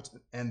prophets,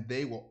 and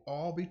they will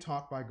all be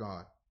taught by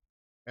God.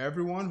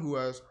 Everyone who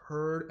has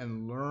heard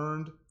and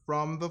learned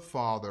from the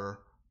Father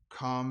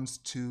comes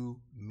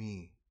to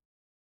me.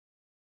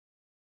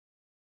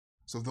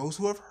 So those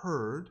who have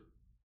heard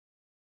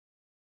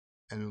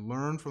and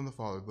learned from the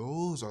Father,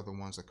 those are the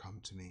ones that come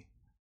to me.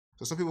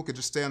 So some people could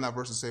just stay on that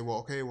verse and say, well,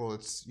 okay, well,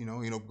 it's,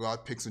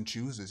 God picks and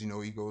chooses. He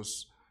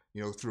goes,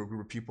 through a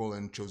group of people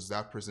and chooses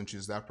that person,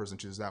 chooses that person,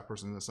 chooses that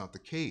person. That's not the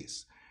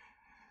case.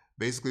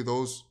 Basically,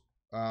 those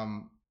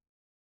who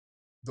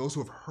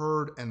have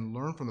heard and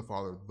learned from the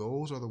Father,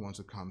 those are the ones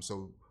who come.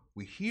 So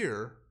we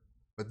hear,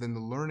 But then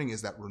the learning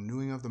is that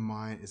renewing of the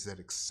mind, is that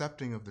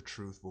accepting of the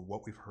truth of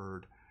what we've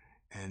heard,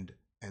 and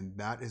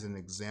that is an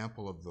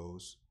example of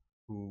those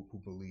who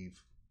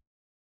believe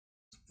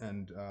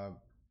and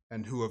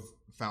who have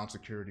found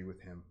security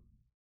with him.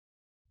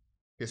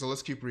 Okay, so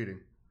let's keep reading.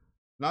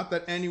 Not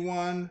that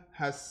anyone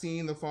has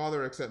seen the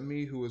Father except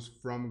me, who is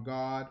from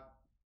God.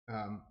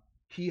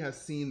 He has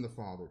seen the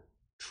Father.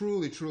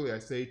 Truly, truly, I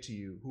say to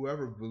you,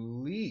 whoever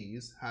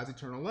believes has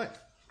eternal life,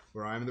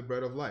 for I am the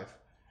bread of life.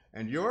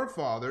 And your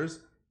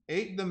fathers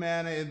ate the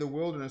manna in the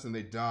wilderness, and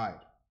they died.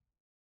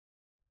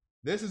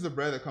 This is the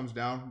bread that comes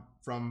down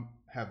from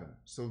heaven,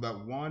 so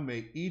that one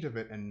may eat of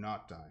it and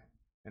not die.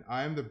 And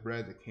I am the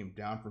bread that came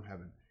down from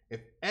heaven.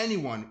 If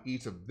anyone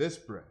eats of this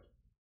bread,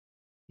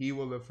 he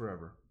will live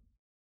forever.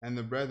 And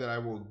the bread that I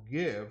will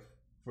give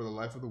for the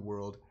life of the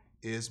world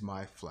is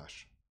my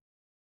flesh.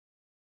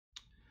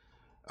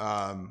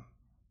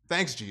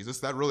 Thanks, Jesus.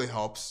 That really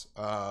helps.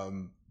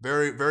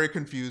 Very, very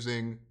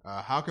confusing.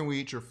 How can we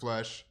eat your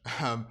flesh?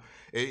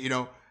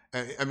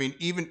 I mean,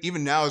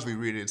 even now as we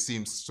read it, it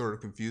seems sort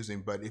of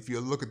confusing. But if you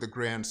look at the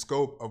grand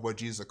scope of what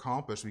Jesus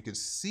accomplished, we could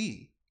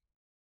see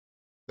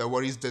that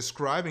what he's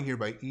describing here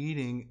by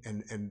eating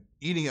and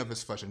eating of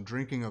his flesh and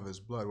drinking of his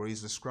blood, what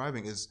he's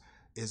describing is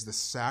the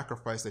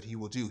sacrifice that he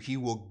will do. He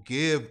will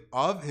give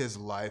of his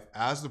life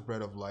as the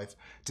bread of life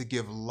to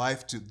give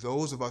life to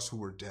those of us who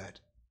were dead,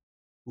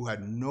 who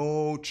had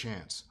no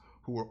chance,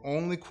 who were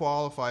only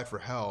qualified for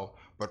hell,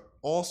 but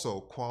also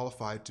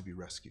qualified to be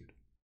rescued.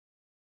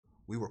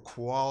 We were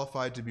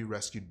qualified to be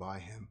rescued by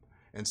him.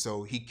 And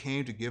so he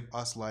came to give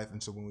us life.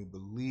 And so when we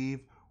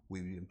believe,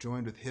 we are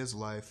joined with his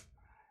life,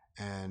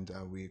 and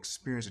we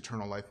experience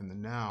eternal life in the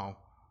now,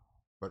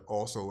 but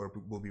also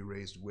we'll be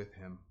raised with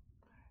him.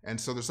 And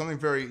so there's something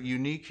very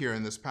unique here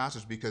in this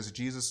passage, because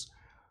Jesus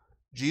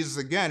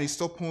again, he's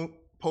still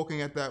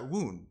poking at that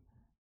wound,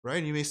 right?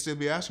 And you may still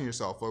be asking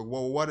yourself, like,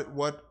 well,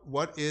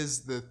 what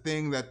is the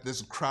thing that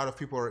this crowd of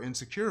people are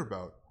insecure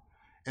about?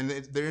 And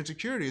their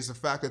insecurity is the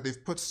fact that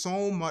they've put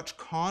so much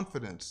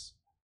confidence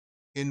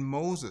in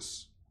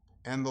Moses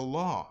and the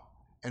law,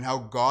 and how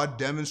God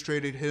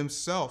demonstrated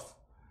himself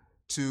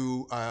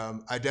to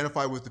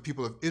identify with the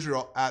people of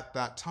Israel at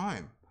that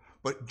time.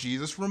 But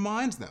Jesus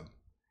reminds them,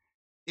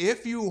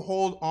 if you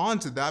hold on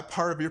to that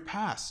part of your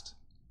past,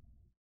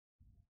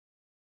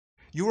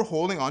 you are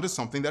holding on to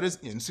something that is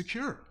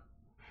insecure.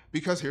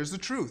 Because here's the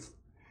truth.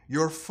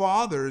 Your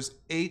fathers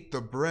ate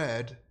the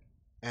bread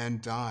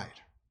and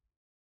died.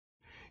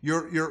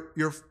 Your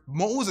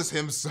Moses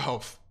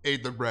himself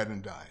ate the bread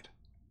and died.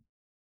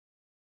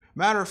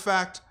 Matter of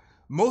fact,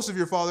 most of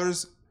your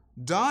fathers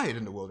died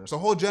in the wilderness. A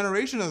whole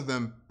generation of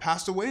them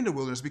passed away in the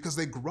wilderness because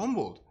they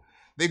grumbled.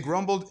 They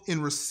grumbled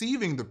in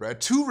receiving the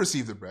bread, to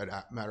receive the bread,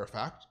 matter of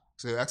fact.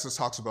 So Exodus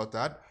talks about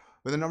that.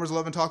 But then Numbers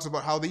 11 talks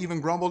about how they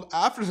even grumbled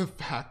after the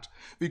fact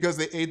because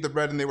they ate the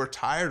bread and they were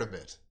tired of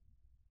it.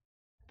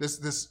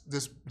 This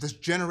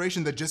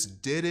generation that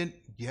just didn't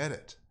get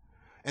it.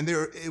 And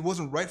it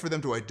wasn't right for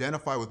them to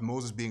identify with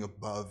Moses being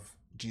above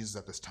Jesus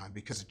at this time,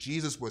 because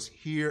Jesus was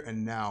here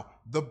and now.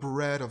 The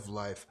bread of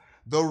life,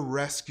 the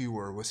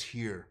rescuer was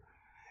here.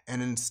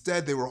 And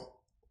instead they were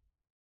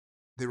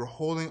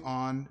holding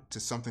on to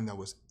something that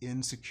was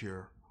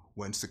insecure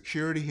when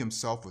security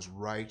himself was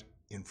right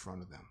in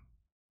front of them.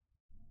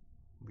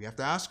 We have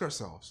to ask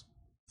ourselves,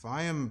 if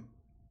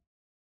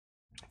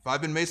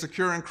I've been made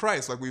secure in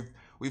Christ, like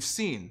we've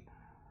seen,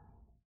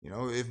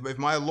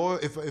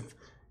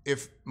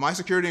 if my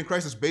security in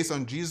Christ is based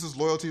on Jesus'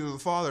 loyalty to the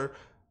Father,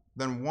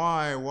 then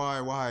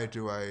why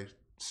do I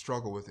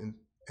struggle with and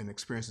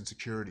experience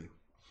insecurity?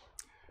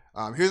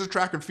 Here's a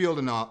track and field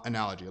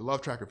analogy. I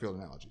love track and field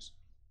analogies.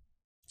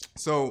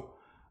 So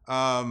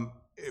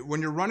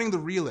when you're running the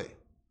relay,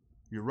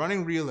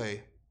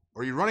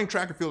 or you're running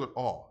track and field at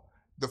all,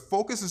 the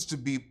focus is to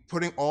be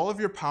putting all of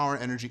your power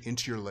and energy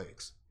into your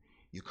legs.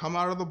 You come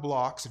out of the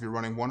blocks if you're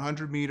running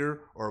 100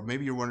 meter, or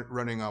maybe you're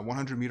running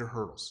 100 meter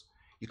hurdles.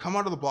 You come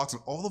out of the blocks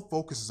and all the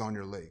focus is on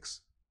your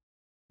legs,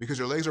 because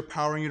your legs are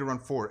powering you to run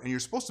forward. And you're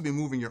supposed to be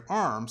moving your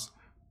arms,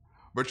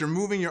 but you're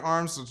moving your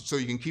arms so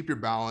you can keep your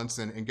balance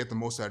and get the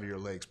most out of your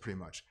legs, pretty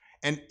much.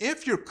 And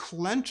if you're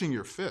clenching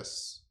your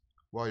fists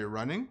while you're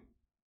running,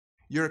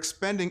 you're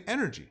expending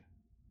energy.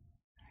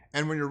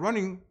 And when you're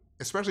running,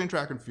 especially in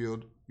track and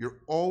field,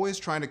 you're always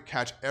trying to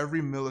catch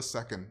every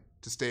millisecond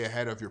to stay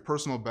ahead of your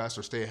personal best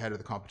or stay ahead of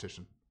the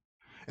competition.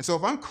 And so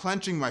if I'm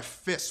clenching my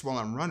fists while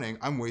I'm running,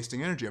 I'm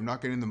wasting energy. I'm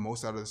not getting the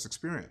most out of this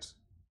experience.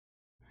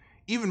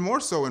 Even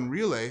more so in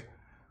relay,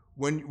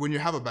 when you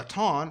have a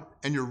baton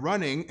and you're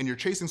running and you're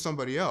chasing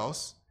somebody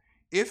else,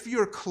 if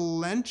you're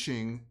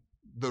clenching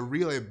the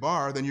relay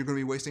bar, then you're going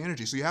to be wasting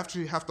energy. So you have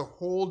to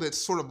hold it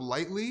sort of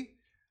lightly,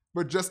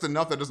 but just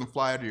enough that it doesn't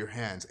fly out of your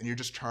hands, and you're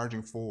just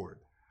charging forward.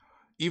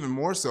 Even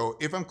more so,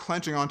 if I'm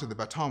clenching onto the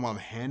baton while I'm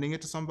handing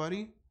it to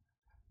somebody,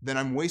 then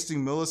I'm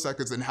wasting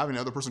milliseconds and having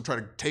the other person try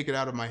to take it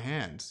out of my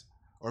hands.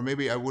 Or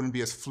maybe I wouldn't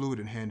be as fluid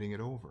in handing it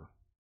over.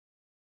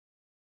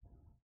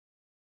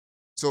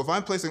 So if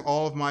I'm placing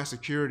all of my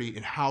security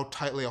in how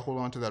tightly I hold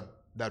on to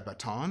that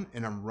baton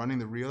and I'm running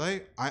the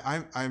relay,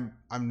 I'm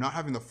not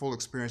having the full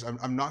experience.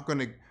 I'm not going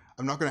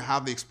to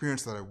have the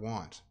experience that I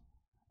want,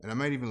 and I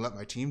might even let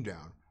my team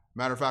down.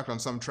 Matter of fact, on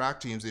some track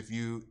teams,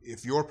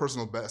 if your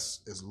personal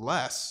best is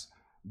less,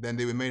 then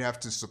they may have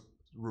to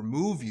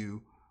remove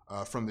you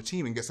from the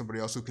team and get somebody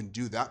else who can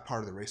do that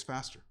part of the race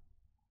faster.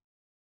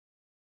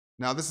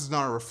 Now, this is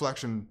not a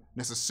reflection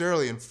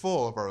necessarily in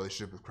full of our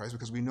relationship with Christ,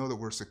 because we know that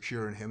we're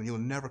secure in him and he will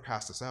never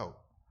cast us out.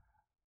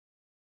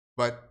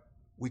 But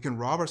we can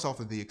rob ourselves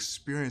of the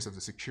experience of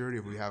the security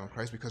we have in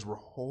Christ because we're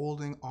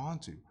holding on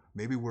to.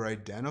 Maybe we're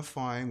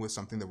identifying with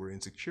something that we're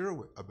insecure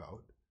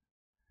about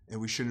and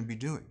we shouldn't be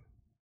doing.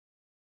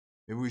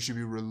 Maybe we should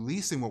be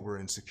releasing what we're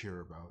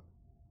insecure about.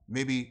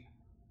 Maybe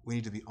we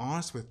need to be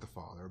honest with the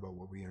Father about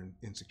what we are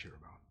insecure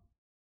about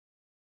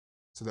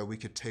so that we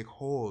could take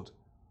hold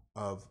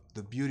of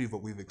the beauty of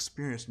what we've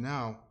experienced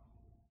now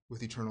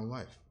with eternal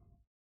life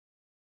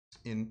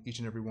in each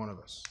and every one of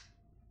us.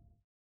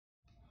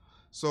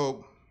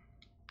 So,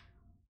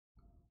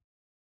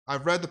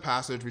 I've read the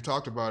passage, we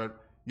talked about it.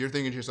 You're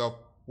thinking to yourself,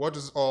 what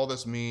does all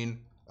this mean?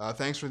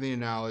 Thanks for the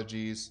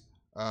analogies.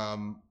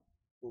 Rob,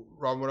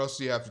 what else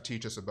do you have to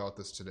teach us about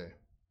this today?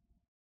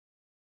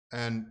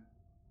 And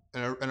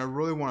I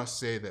really want to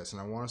say this,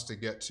 and I want us to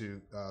get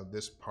to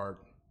this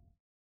part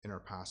in our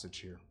passage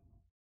here.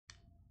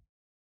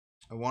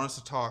 I want us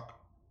to talk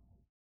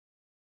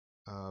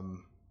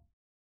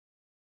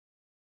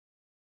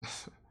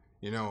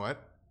you know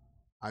what?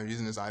 I'm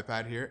using this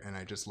iPad here, and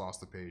I just lost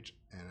the page,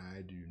 and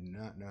I do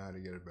not know how to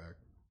get it back.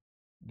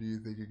 Do you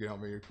think you can help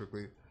me here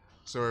quickly?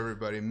 So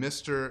everybody,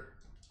 Mr.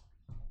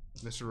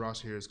 Ross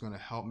here is going to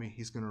help me.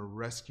 He's going to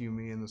rescue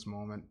me in this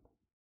moment.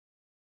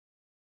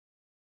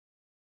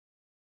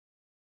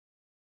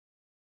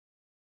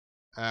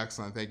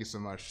 Excellent. Thank you so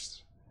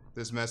much.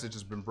 This message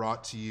has been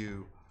brought to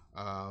you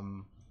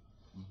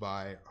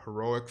by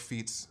Heroic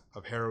Feats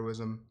of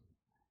Heroism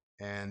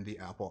and the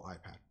Apple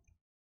iPad.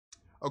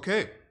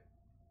 Okay.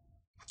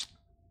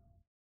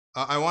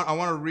 I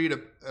want to read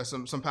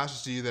some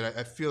passages to you that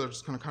I feel are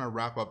just going to kind of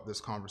wrap up this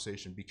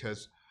conversation,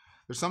 because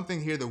there's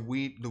something here that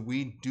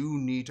we do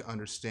need to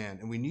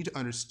understand, and we need to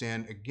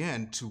understand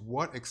again to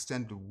what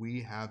extent do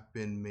we have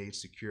been made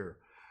secure,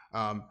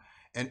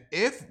 and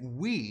if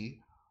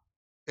we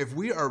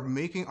are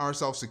making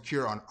ourselves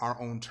secure on our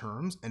own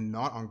terms and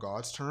not on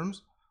God's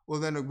terms,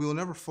 well, then we will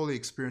never fully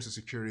experience the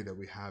security that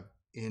we have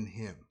in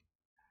Him.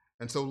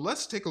 And so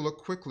let's take a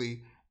look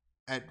quickly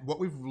at what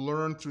we've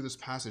learned through this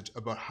passage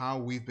about how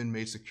we've been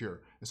made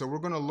secure. And so we're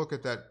going to look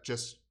at that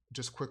just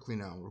quickly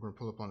now. We're going to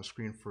pull up on the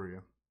screen for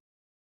you.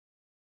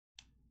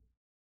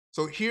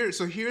 So here's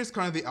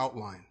kind of the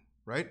outline,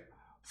 right?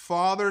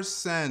 Father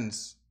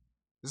sends,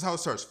 this is how it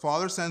starts.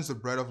 Father sends the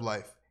bread of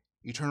life,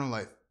 eternal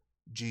life,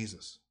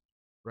 Jesus,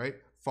 right?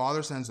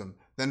 Father sends them.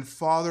 Then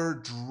Father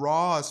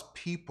draws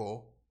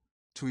people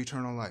to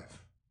eternal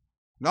life.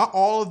 Not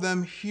all of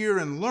them hear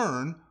and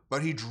learn,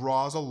 but he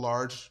draws a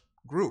large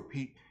group.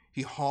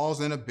 He hauls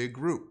in a big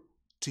group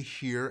to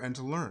hear and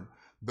to learn.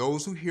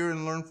 Those who hear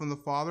and learn from the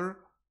Father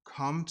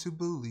come to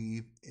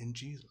believe in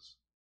Jesus.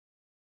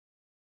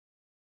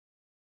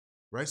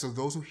 Right? So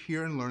those who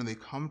hear and learn, they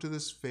come to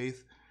this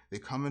faith, they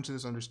come into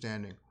this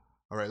understanding.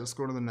 All right, let's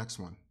go to the next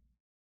one.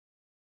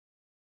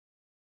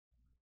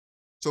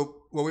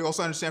 So what we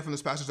also understand from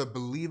this passage is that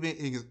believing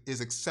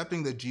is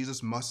accepting that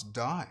Jesus must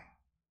die.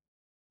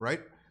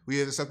 Right?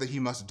 We accept that he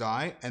must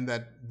die and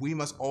that we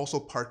must also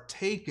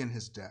partake in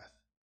his death.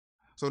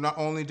 So not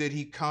only did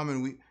he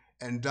come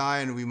and die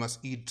and we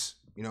must eat,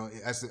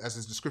 as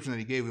his description that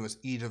he gave, we must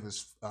eat of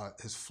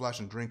his flesh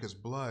and drink his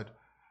blood.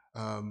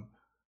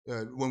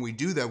 When we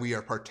do that, we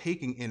are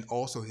partaking in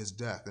also his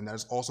death. And that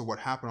is also what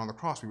happened on the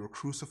cross. We were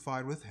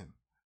crucified with him.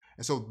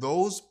 And so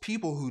those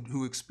people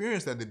who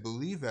experience that, they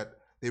believe that,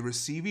 they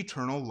receive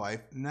eternal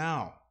life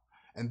now.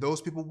 And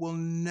those people will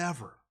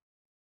never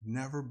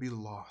be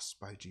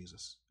lost by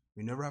Jesus.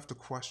 We never have to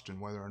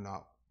question whether or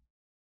not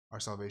our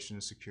salvation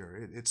is secure.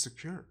 It's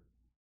secure.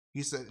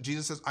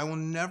 Jesus says, I will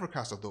never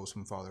cast out those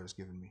whom Father has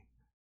given me.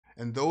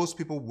 And those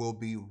people will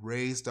be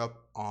raised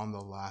up on the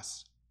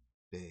last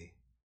day.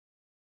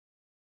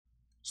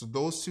 So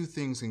those two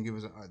things can give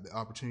us the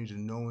opportunity to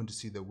know and to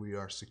see that we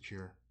are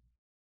secure.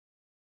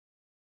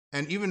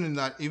 And even in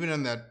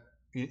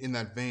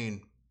that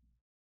vein,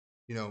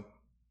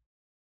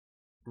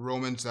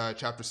 Romans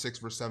chapter 6,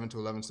 verse 7 to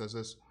 11 says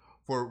this: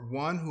 For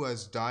one who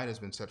has died has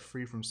been set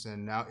free from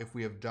sin. Now, if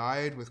we have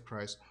died with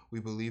Christ, we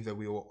believe that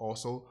we will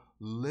also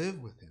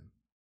live with him.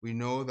 We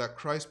know that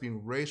Christ,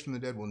 being raised from the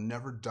dead, will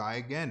never die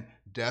again.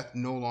 Death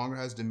no longer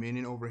has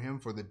dominion over him,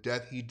 for the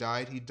death he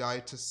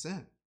died to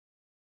sin,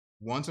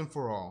 once and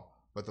for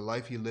all. But the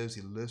life he lives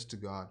to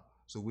God.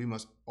 So we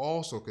must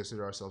also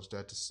consider ourselves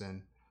dead to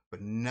sin,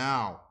 but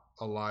now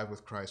alive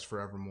with Christ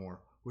forevermore,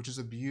 which is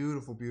a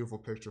beautiful, beautiful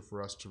picture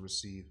for us to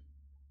receive.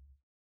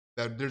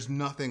 That there's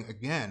nothing,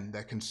 again,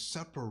 that can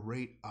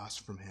separate us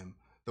from him.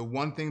 The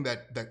one thing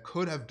that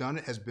could have done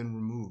it has been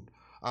removed.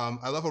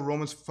 I love how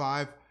Romans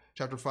 5,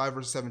 chapter 5,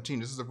 verse 17.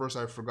 This is a verse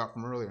I forgot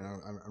from earlier,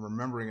 and I'm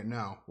remembering it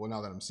now. Well,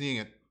 now that I'm seeing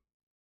it.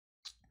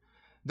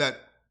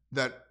 that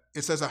that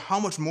it says that how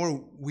much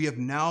more we have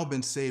now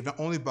been saved, not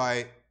only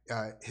by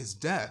his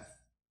death,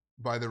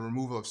 by the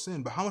removal of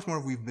sin, but how much more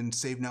have we been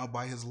saved now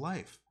by his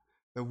life,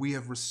 that we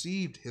have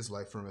received his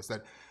life from us,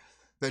 that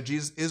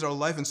Jesus is our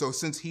life. And so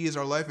since he is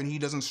our life and he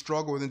doesn't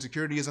struggle with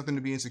insecurity, he has nothing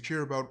to be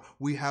insecure about,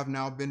 we have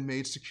now been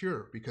made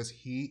secure because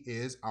he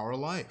is our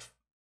life.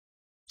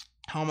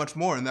 How much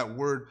more, in that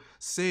word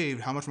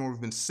saved, how much more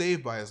we've been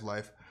saved by his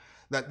life.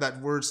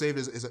 That word saved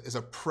is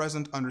a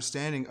present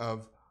understanding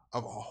of a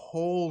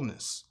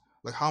wholeness.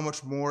 Like how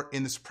much more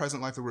in this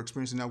present life that we're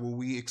experiencing now will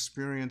we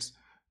experience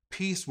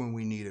peace when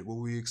we need it?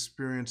 Will we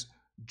experience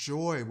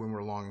joy when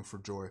we're longing for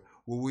joy?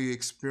 Will we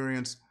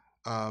experience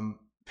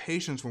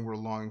patience when we're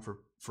longing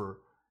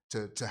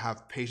to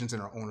have patience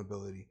in our own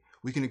ability?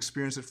 We can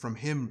experience it from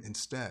him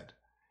instead.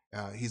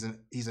 He's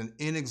an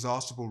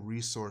inexhaustible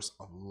resource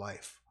of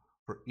life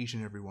for each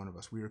and every one of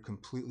us. We are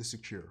completely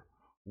secure.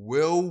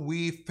 Will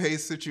we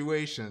face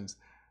situations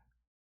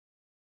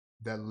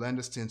that lend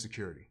us to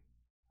insecurity?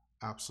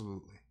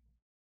 Absolutely.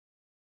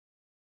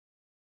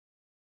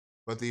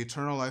 But the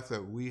eternal life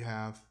that we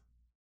have,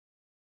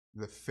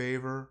 the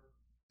favor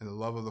and the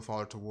love of the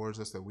Father towards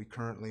us that we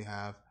currently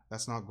have,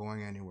 that's not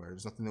going anywhere.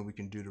 There's nothing that we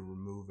can do to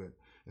remove it.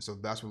 And so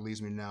that's what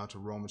leads me now to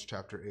Romans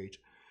chapter 8.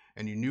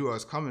 And you knew I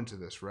was coming to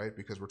this, right?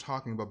 Because we're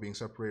talking about being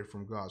separated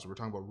from God. So we're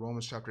talking about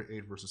Romans chapter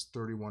 8, verses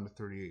 31 to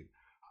 38.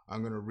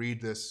 I'm going to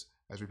read this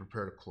as we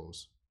prepare to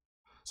close.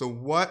 So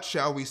what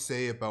shall we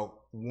say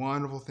about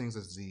wonderful things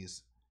as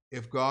these?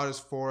 If God is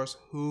for us,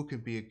 who can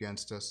be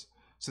against us?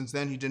 Since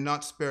then he did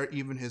not spare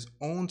even his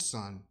own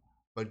son,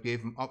 but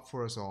gave him up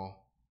for us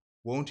all.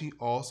 Won't he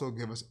also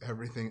give us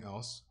everything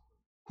else?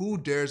 Who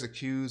dares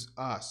accuse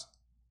us,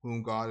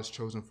 whom God has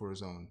chosen for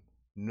his own?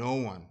 No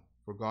one,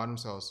 for God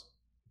himself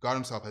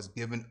has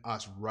given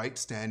us right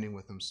standing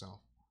with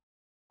himself.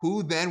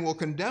 Who then will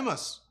condemn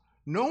us?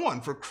 No one,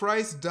 for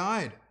Christ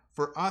died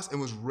for us and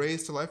was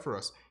raised to life for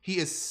us. He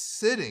is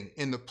sitting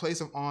in the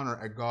place of honor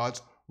at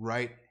God's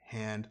right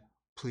hand,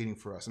 pleading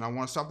for us. And I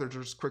want to stop there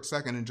just a quick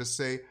second and just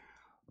say,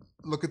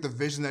 look at the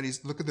vision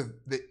look at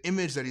the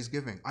image that he's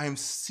giving. I am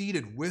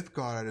seated with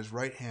God at his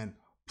right hand,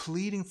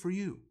 pleading for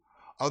you.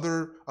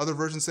 Other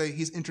versions say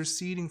he's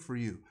interceding for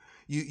you.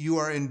 You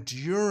are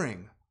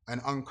enduring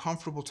an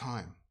uncomfortable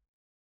time.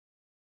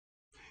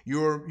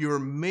 You're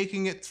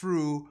making it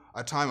through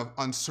a time of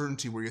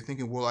uncertainty where you're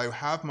thinking, will I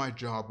have my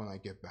job when I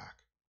get back?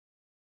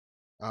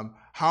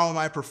 How am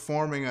I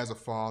performing as a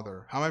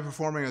father? How am I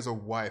performing as a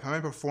wife? How am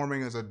I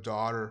performing as a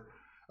daughter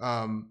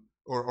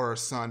or a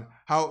son?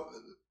 How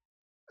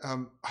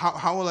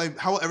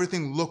will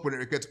everything look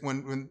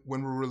when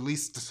we're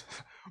released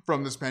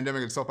from this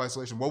pandemic and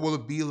self-isolation? What will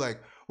it be like?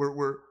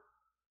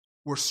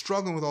 We're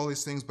struggling with all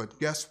these things, but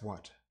guess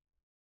what?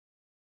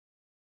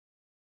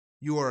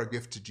 You are a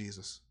gift to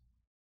Jesus.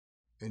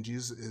 And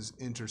Jesus is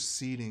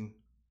interceding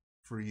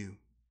for you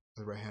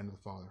at the right hand of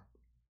the Father.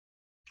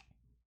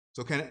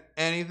 So can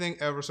anything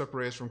ever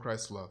separate us from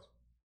Christ's love?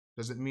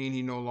 Does it mean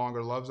he no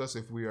longer loves us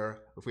if we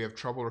have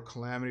trouble or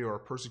calamity or are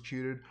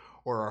persecuted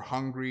or are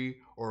hungry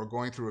or are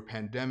going through a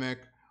pandemic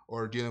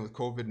or are dealing with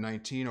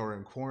COVID-19 or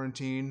in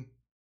quarantine?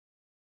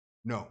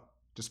 No.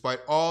 Despite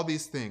all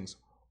these things,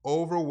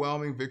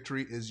 overwhelming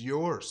victory is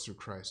yours through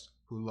Christ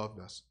who loved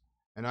us.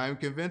 And I am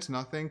convinced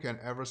nothing can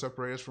ever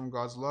separate us from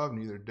God's love,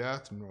 neither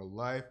death nor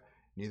life,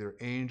 neither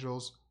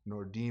angels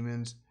nor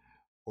demons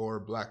or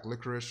black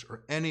licorice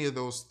or any of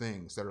those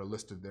things that are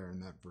listed there in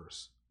that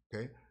verse.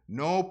 Okay?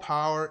 No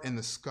power in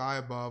the sky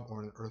above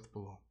or in the earth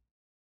below.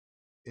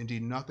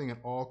 Indeed, nothing in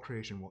all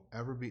creation will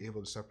ever be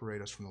able to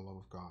separate us from the love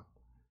of God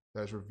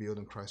that is revealed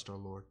in Christ our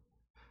Lord.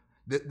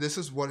 This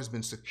is what has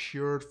been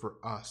secured for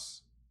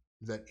us,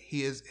 that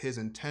his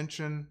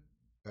intention,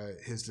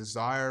 his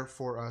desire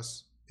for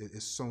us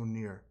is so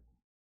near.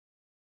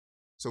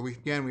 So we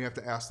have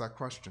to ask that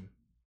question.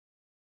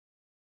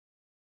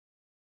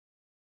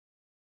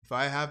 If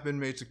I have been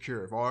made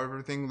secure, if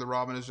everything that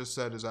Robin has just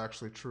said is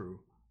actually true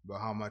about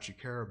how much you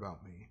care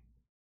about me,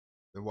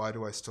 then why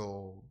do I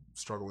still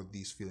struggle with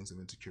these feelings of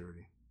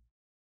insecurity?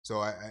 So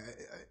I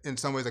in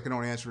some ways, I can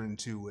only answer it in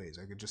two ways.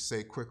 I could just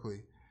say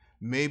quickly,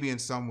 maybe in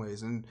some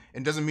ways, and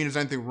it doesn't mean there's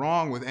anything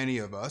wrong with any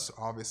of us,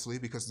 obviously,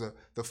 because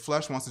the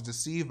flesh wants to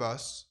deceive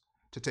us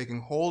to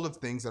taking hold of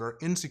things that are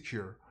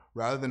insecure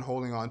rather than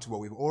holding on to what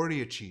we've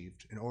already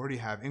achieved and already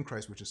have in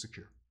Christ, which is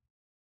secure.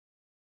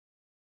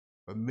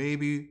 But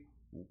maybe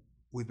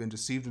we've been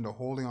deceived into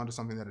holding on to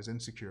something that is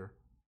insecure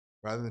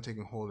rather than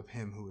taking hold of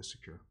him who is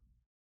secure,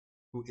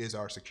 who is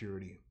our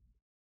security.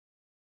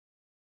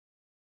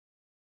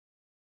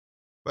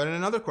 But in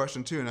another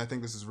question too, and I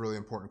think this is a really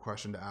important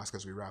question to ask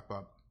as we wrap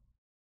up,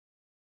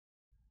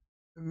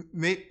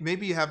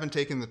 maybe you haven't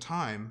taken the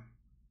time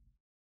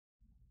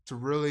to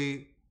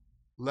really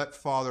let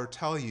Father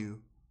tell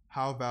you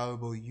how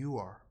valuable you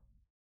are.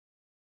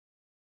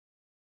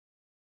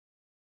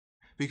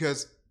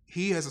 Because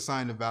he has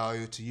assigned a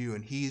value to you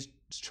and he's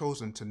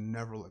chosen to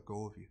never let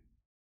go of you.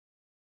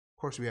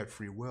 Of course, we had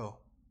free will,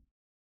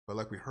 but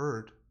like we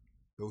heard,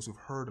 those who've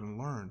heard and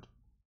learned,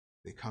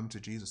 they come to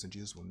Jesus and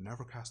Jesus will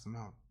never cast them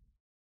out.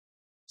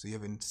 So you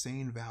have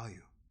insane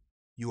value.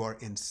 You are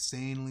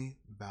insanely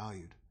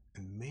valued.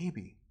 And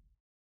maybe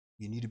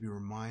you need to be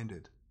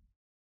reminded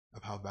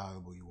of how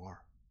valuable you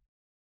are.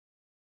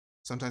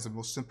 Sometimes the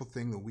most simple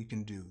thing that we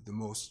can do, the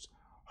most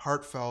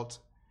heartfelt,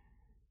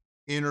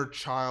 inner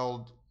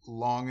child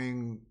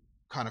longing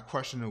kind of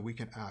question that we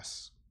can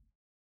ask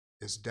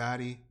is,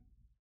 Daddy,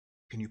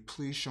 can you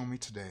please show me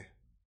today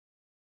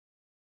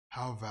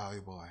how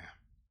valuable I am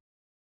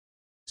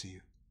to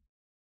you?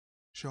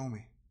 Show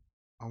me.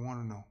 I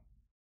want to know.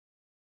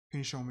 Can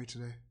you show me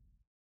today?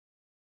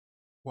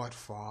 What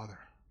father?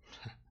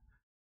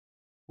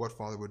 What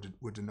father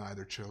would deny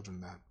their children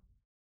that?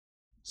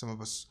 Some of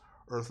us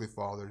earthly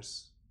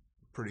fathers,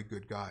 pretty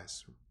good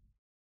guys.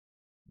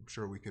 I'm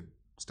sure we could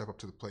step up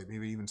to the plate.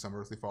 Maybe even some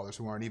earthly fathers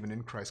who aren't even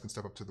in Christ can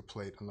step up to the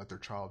plate and let their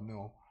child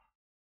know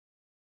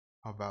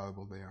how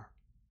valuable they are.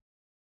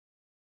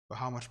 But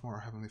how much more our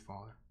Heavenly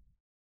Father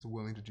is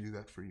willing to do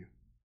that for you?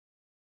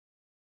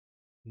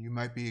 You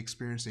might be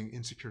experiencing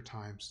insecure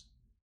times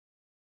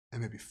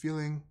and maybe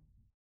feeling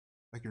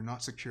like you're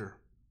not secure,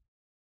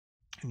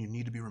 and you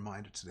need to be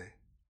reminded today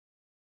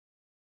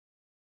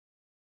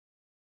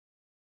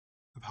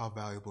of how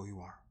valuable you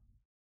are.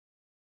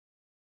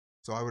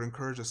 So I would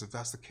encourage us, if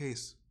that's the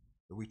case,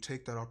 that we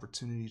take that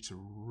opportunity to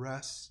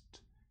rest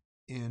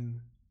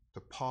in, to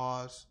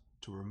pause,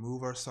 to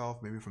remove ourselves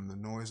maybe from the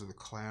noise or the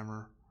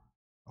clamor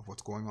of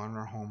what's going on in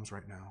our homes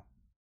right now,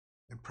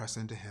 and press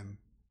into Him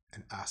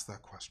and ask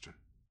that question.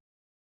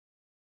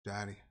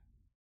 Daddy,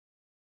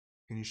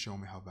 can you show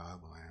me how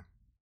valuable I am?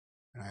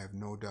 And I have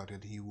no doubt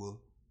that He will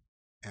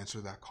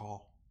answer that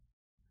call,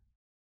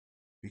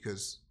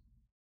 because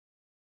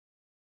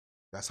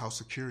that's how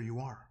secure you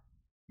are.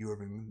 You are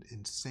of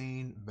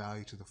insane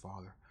value to the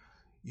Father.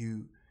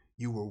 You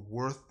were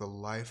worth the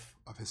life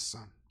of His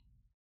Son.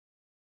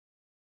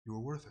 You were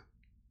worth it.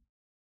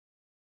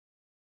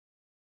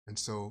 And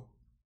so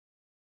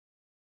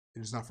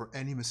it is not for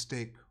any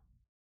mistake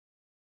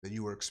that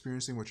you are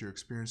experiencing what you're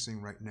experiencing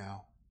right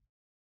now.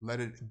 Let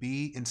it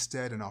be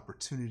instead an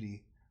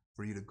opportunity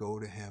for you to go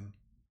to Him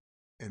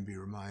and be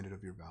reminded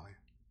of your value.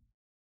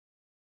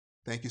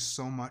 Thank you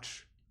so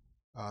much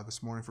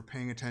this morning for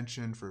paying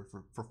attention, for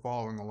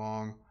following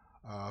along,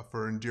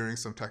 for enduring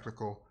some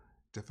technical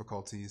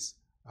difficulties.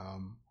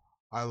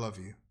 I love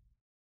you,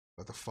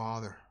 but the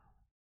Father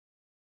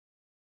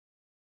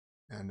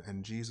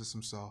and Jesus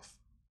Himself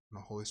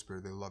and the Holy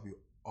Spirit, they love you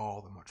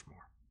all the much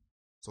more.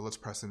 So let's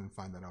press in and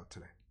find that out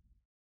today.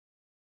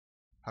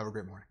 Have a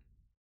great morning.